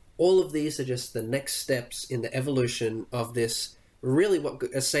clearly all of these are just the next steps in the evolution of this, really what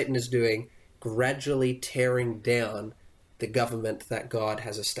Satan is doing, gradually tearing down the government that God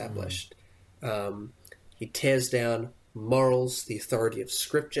has established. He tears down morals, the authority of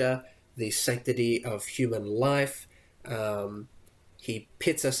Scripture, the sanctity of human life. He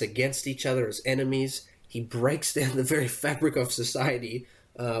pits us against each other as enemies. He breaks down the very fabric of society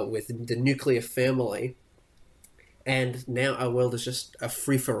with the nuclear family. And now our world is just a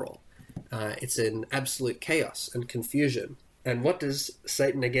free-for-all. It's in absolute chaos and confusion. And what does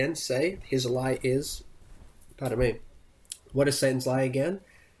Satan again say? His lie is, pardon me, what is Satan's lie again?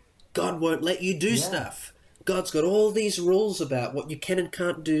 God won't let you do stuff. God's got all these rules about what you can and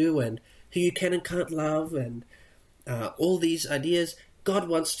can't do and who you can and can't love and all these ideas. God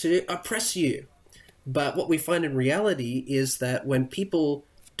wants to oppress you. But what we find in reality is that when people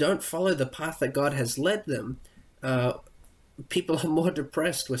don't follow the path that God has led them, people are more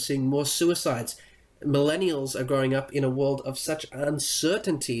depressed. We're seeing more suicides. Millennials are growing up in a world of such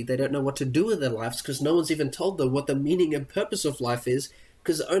uncertainty. They don't know what to do with their lives because no one's even told them what the meaning and purpose of life is,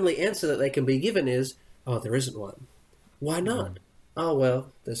 because the only answer that they can be given is, oh, there isn't one. Why not? Oh,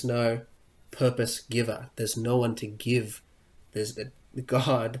 well, there's no purpose giver. There's no one to give.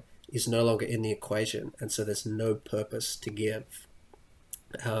 God is no longer in the equation, and so there's no purpose to give.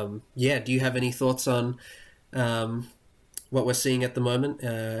 Do you have any thoughts on what we're seeing at the moment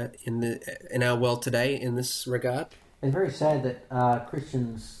in our world today in this regard? It's very sad that a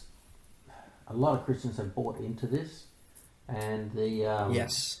lot of Christians have bought into this, and the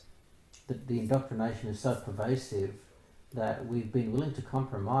indoctrination is so pervasive that we've been willing to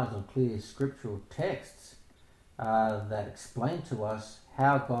compromise on clear scriptural texts that explain to us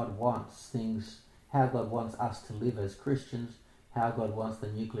how God wants things, how God wants us to live as Christians, how God wants the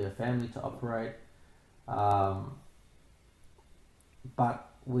nuclear family to operate. Um, but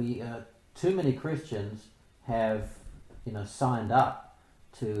we, too many Christians have, signed up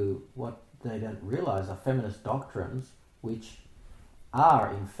to what they don't realize are feminist doctrines, which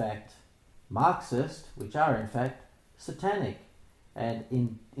are in fact Marxist, which are in fact satanic. And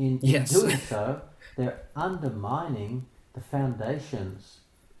in Yes. doing so, they're undermining the foundations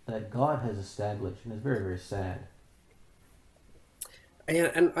that God has established, and it's very, very sad.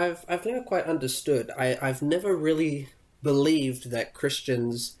 And I've never quite understood. I've never really believed that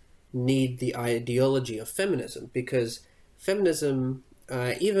Christians need the ideology of feminism, because feminism,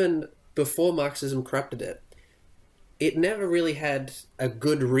 even before Marxism corrupted it, it never really had a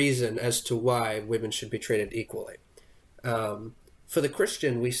good reason as to why women should be treated equally. For the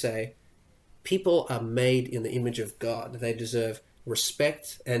Christian, we say people are made in the image of God. They deserve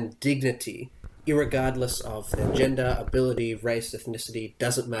respect and dignity, irregardless of their gender, ability, race, ethnicity,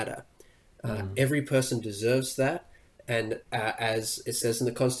 doesn't matter. Every person deserves that, and as it says in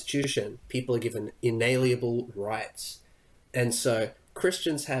the Constitution, people are given inalienable rights. And so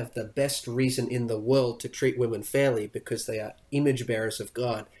Christians have the best reason in the world to treat women fairly, because they are image bearers of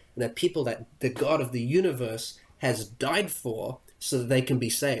God, and they're people that the God of the universe has died for so that they can be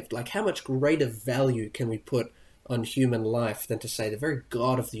saved. Like, how much greater value can we put on human life than to say the very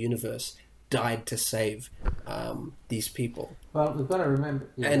God of the universe died to save these people? Well, we've got to remember...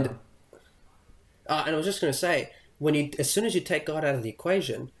 And I was just going to say, as soon as you take God out of the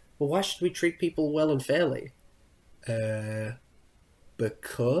equation, well, why should we treat people well and fairly?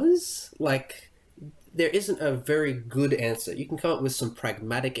 Because, there isn't a very good answer. You can come up with some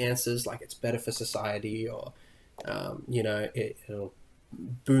pragmatic answers, like it's better for society, or it'll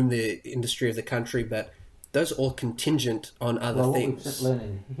boom the industry of the country, but those are all contingent on other things. What we've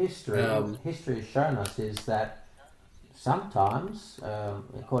learned in history has shown us is that sometimes,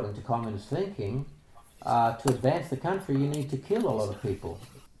 according to communist thinking, to advance the country, you need to kill a lot of people.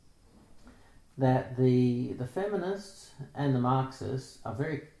 That the feminists and the Marxists are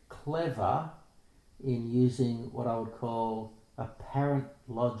very clever in using what I would call apparent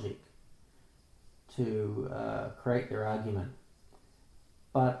logic to create their argument.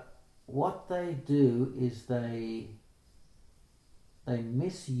 But what they do is they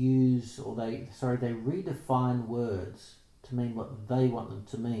misuse, or they redefine words to mean what they want them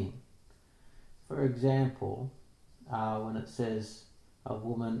to mean. For example, when it says a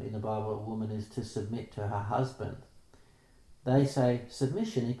woman in the Bible, a woman is to submit to her husband, they say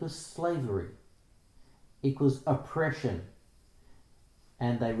submission equals slavery, equals oppression,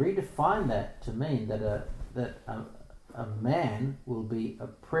 and they redefine that to mean that a man will be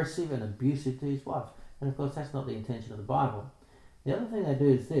oppressive and abusive to his wife. And of course, that's not the intention of the Bible. The other thing they do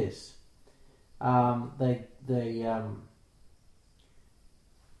is this: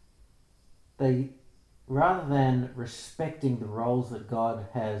 they rather than respecting the roles that God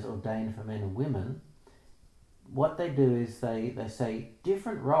has ordained for men and women, what they do is they say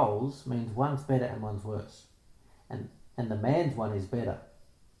different roles means one's better and one's worse, and the man's one is better.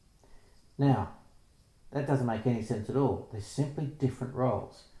 Now, that doesn't make any sense at all. They're simply different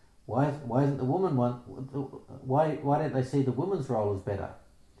roles. Why isn't the woman one? Why don't they see the woman's role as better?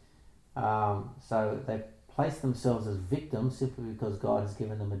 So they place themselves as victims simply because God has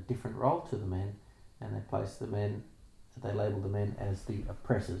given them a different role to the men, and they label the men as the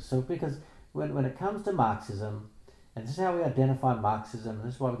oppressors. So because when it comes to Marxism, and this is how we identify Marxism, and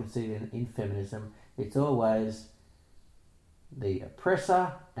this is why we can see it in feminism, it's always the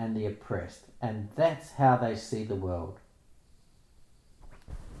oppressor and the oppressed, and that's how they see the world.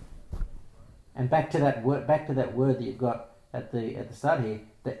 And back to that word that you've got at the start here,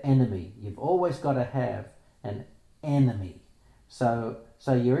 the enemy. You've always got to have an enemy. So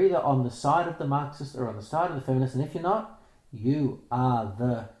you're either on the side of the Marxist or on the side of the feminist, and if you're not, you are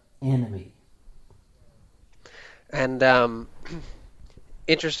the enemy. And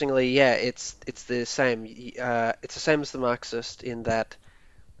interestingly, yeah, it's the same. It's the same as the Marxist in that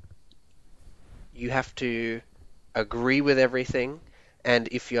you have to agree with everything, and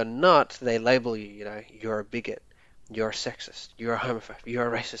if you're not, they label you. You're a bigot, you're a sexist, you're a homophobe,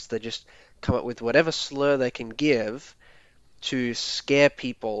 you're a racist. They just come up with whatever slur they can give to scare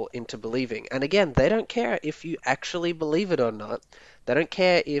people into believing. And again, they don't care if you actually believe it or not. They don't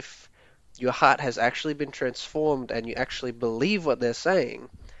care if your heart has actually been transformed and you actually believe what they're saying.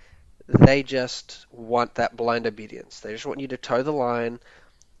 They just want that blind obedience. They just want you to toe the line,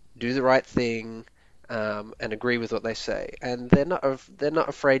 do the right thing, and agree with what they say, and they're not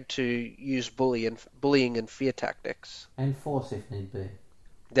afraid to use bullying and fear tactics. And force if need be.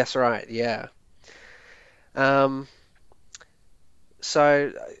 That's right, yeah. Um,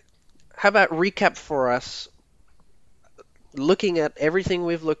 so, how about recap for us? Looking at everything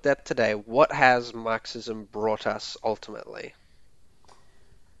we've looked at today, what has Marxism brought us ultimately?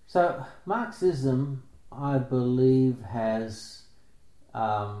 So Marxism, I believe, has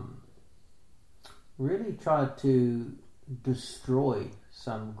um, really tried to destroy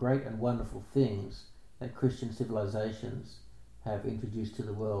some great and wonderful things that Christian civilizations have introduced to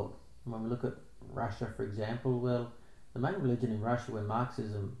the world. When we look at Russia, for example, well, the main religion in Russia when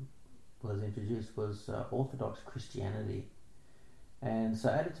Marxism was introduced was Orthodox Christianity. And so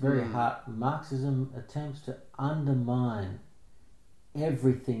at its very heart, Marxism attempts to undermine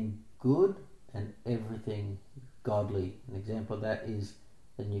everything good and everything godly. An example of that is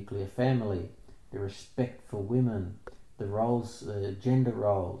the nuclear family, the respect for women, the roles, gender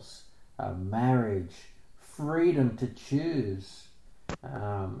roles, marriage, freedom to choose,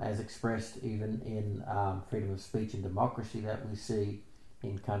 as expressed even in freedom of speech and democracy that we see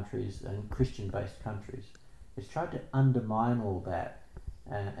in countries, in Christian-based countries. It's tried to undermine all that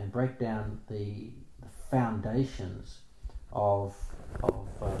and break down the foundations of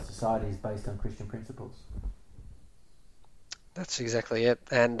societies based on Christian principles. That's exactly it.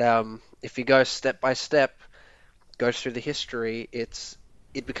 And if you go step by step, go through the history,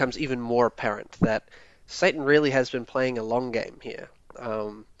 it becomes even more apparent that Satan really has been playing a long game here.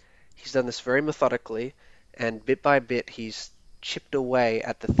 He's done this very methodically, and bit by bit, he's chipped away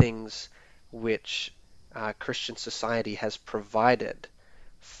at the things which Christian society has provided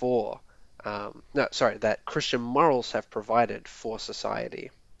for. No, sorry, that Christian morals have provided for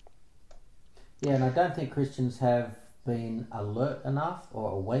society. Yeah, and I don't think Christians have been alert enough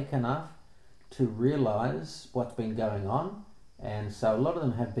or awake enough to realize what's been going on, and so a lot of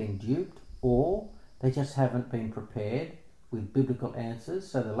them have been duped, or they just haven't been prepared with biblical answers.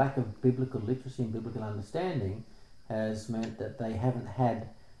 So the lack of biblical literacy and biblical understanding has meant that they haven't had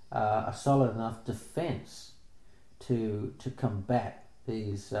a solid enough defense to combat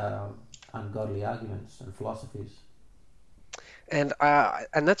these ungodly arguments and philosophies. And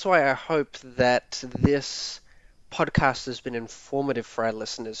that's why I hope that this podcast has been informative for our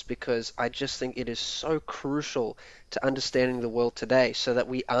listeners, because I just think it is so crucial to understanding the world today so that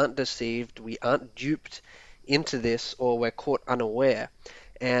we aren't deceived, we aren't duped into this, or we're caught unaware.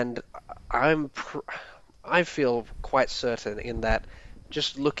 And I feel quite certain in that,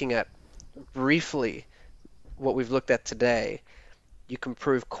 just looking at briefly what we've looked at today, you can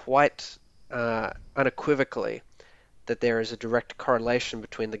prove quite unequivocally that there is a direct correlation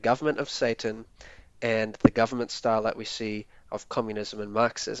between the government of Satan and the government style that we see of communism and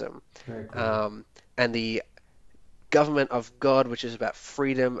Marxism. Very cool. And the government of God, which is about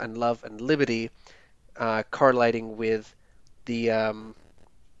freedom and love and liberty, correlating with the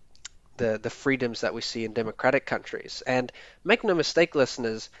the freedoms that we see in democratic countries. And make no mistake,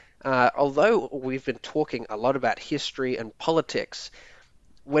 listeners, although we've been talking a lot about history and politics,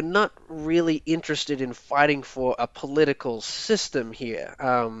 we're not really interested in fighting for a political system here.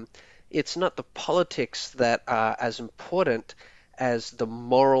 It's not the politics that are as important as the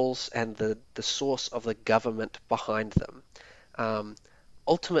morals and the source of the government behind them. Um,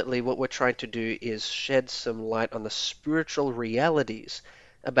 Ultimately, what we're trying to do is shed some light on the spiritual realities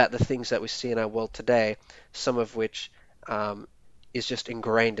about the things that we see in our world today, some of which is just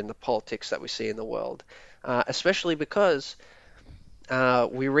ingrained in the politics that we see in the world. Especially because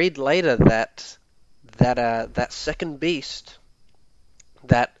we read later that second beast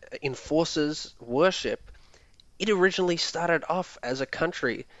that enforces worship, it originally started off as a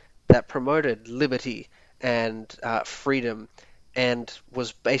country that promoted liberty and freedom and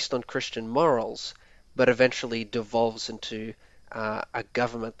was based on Christian morals, but eventually devolves into a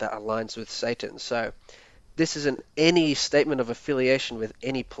government that aligns with Satan. So this isn't any statement of affiliation with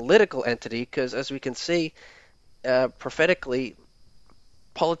any political entity, because as we can see prophetically,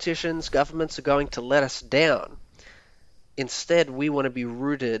 politicians, governments are going to let us down. Instead, we want to be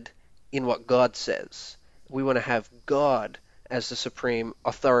rooted in what God says. We want to have God as the supreme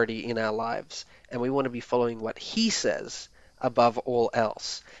authority in our lives, and we want to be following what He says above all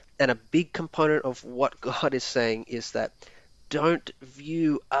else. And a big component of what God is saying is that don't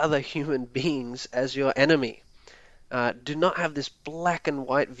view other human beings as your enemy. Do not have this black and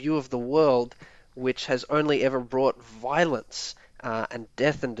white view of the world, which has only ever brought violence and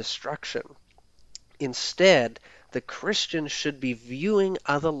death and destruction. Instead, the Christian should be viewing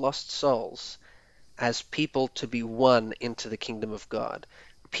other lost souls as people to be won into the kingdom of God.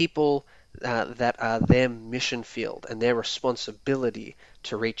 People that are their mission field and their responsibility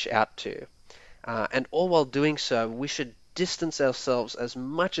to reach out to. And all while doing so, we should distance ourselves as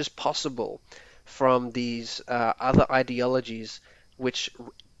much as possible from these other ideologies which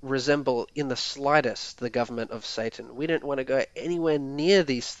resemble in the slightest the government of Satan. We don't want to go anywhere near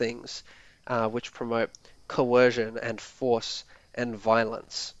these things which promote coercion and force and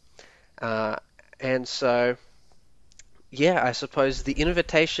violence. And so, yeah, I suppose the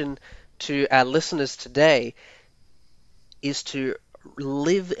invitation to our listeners today is to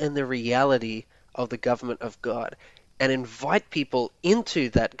live in the reality of the government of God and invite people into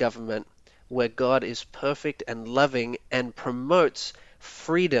that government where God is perfect and loving and promotes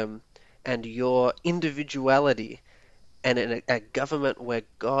freedom and your individuality, and in a government where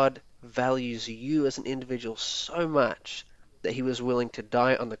God values you as an individual so much that he was willing to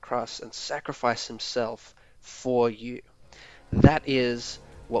die on the cross and sacrifice himself for you. That is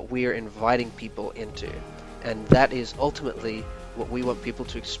what we are inviting people into. And that is ultimately what we want people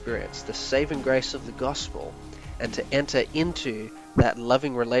to experience, the saving grace of the gospel, and to enter into that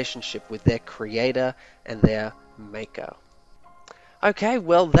loving relationship with their Creator and their Maker. Okay,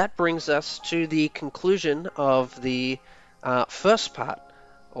 well, that brings us to the conclusion of the first part,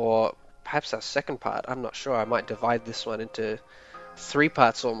 or perhaps our second part. I'm not sure. I might divide this one into 3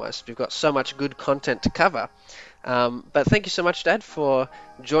 parts almost. We've got so much good content to cover. But thank you so much, Dad, for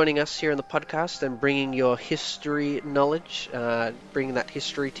joining us here in the podcast and bringing your history knowledge, bringing that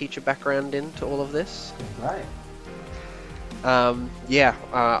history teacher background into all of this. Right.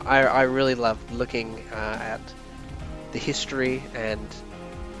 I really loved looking at the history and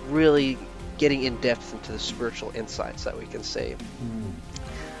really getting in depth into the spiritual insights that we can see.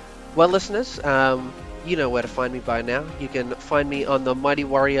 Well, listeners, you know where to find me by now. You can find me on the Mighty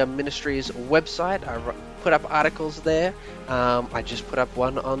Warrior Ministries website. I put up articles there. I just put up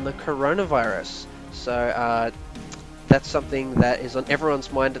one on the coronavirus. So that's something that is on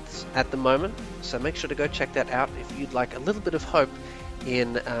everyone's mind at the moment. So make sure to go check that out if you'd like a little bit of hope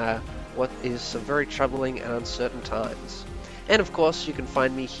in what is some very troubling and uncertain times. And of course, you can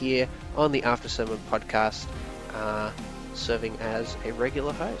find me here on the After Sermon podcast, serving as a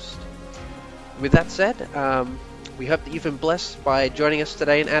regular host. With that said, we hope that you've been blessed by joining us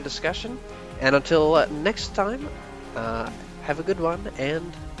today in our discussion. And until next time, have a good one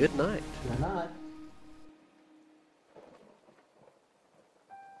and good night. Good night.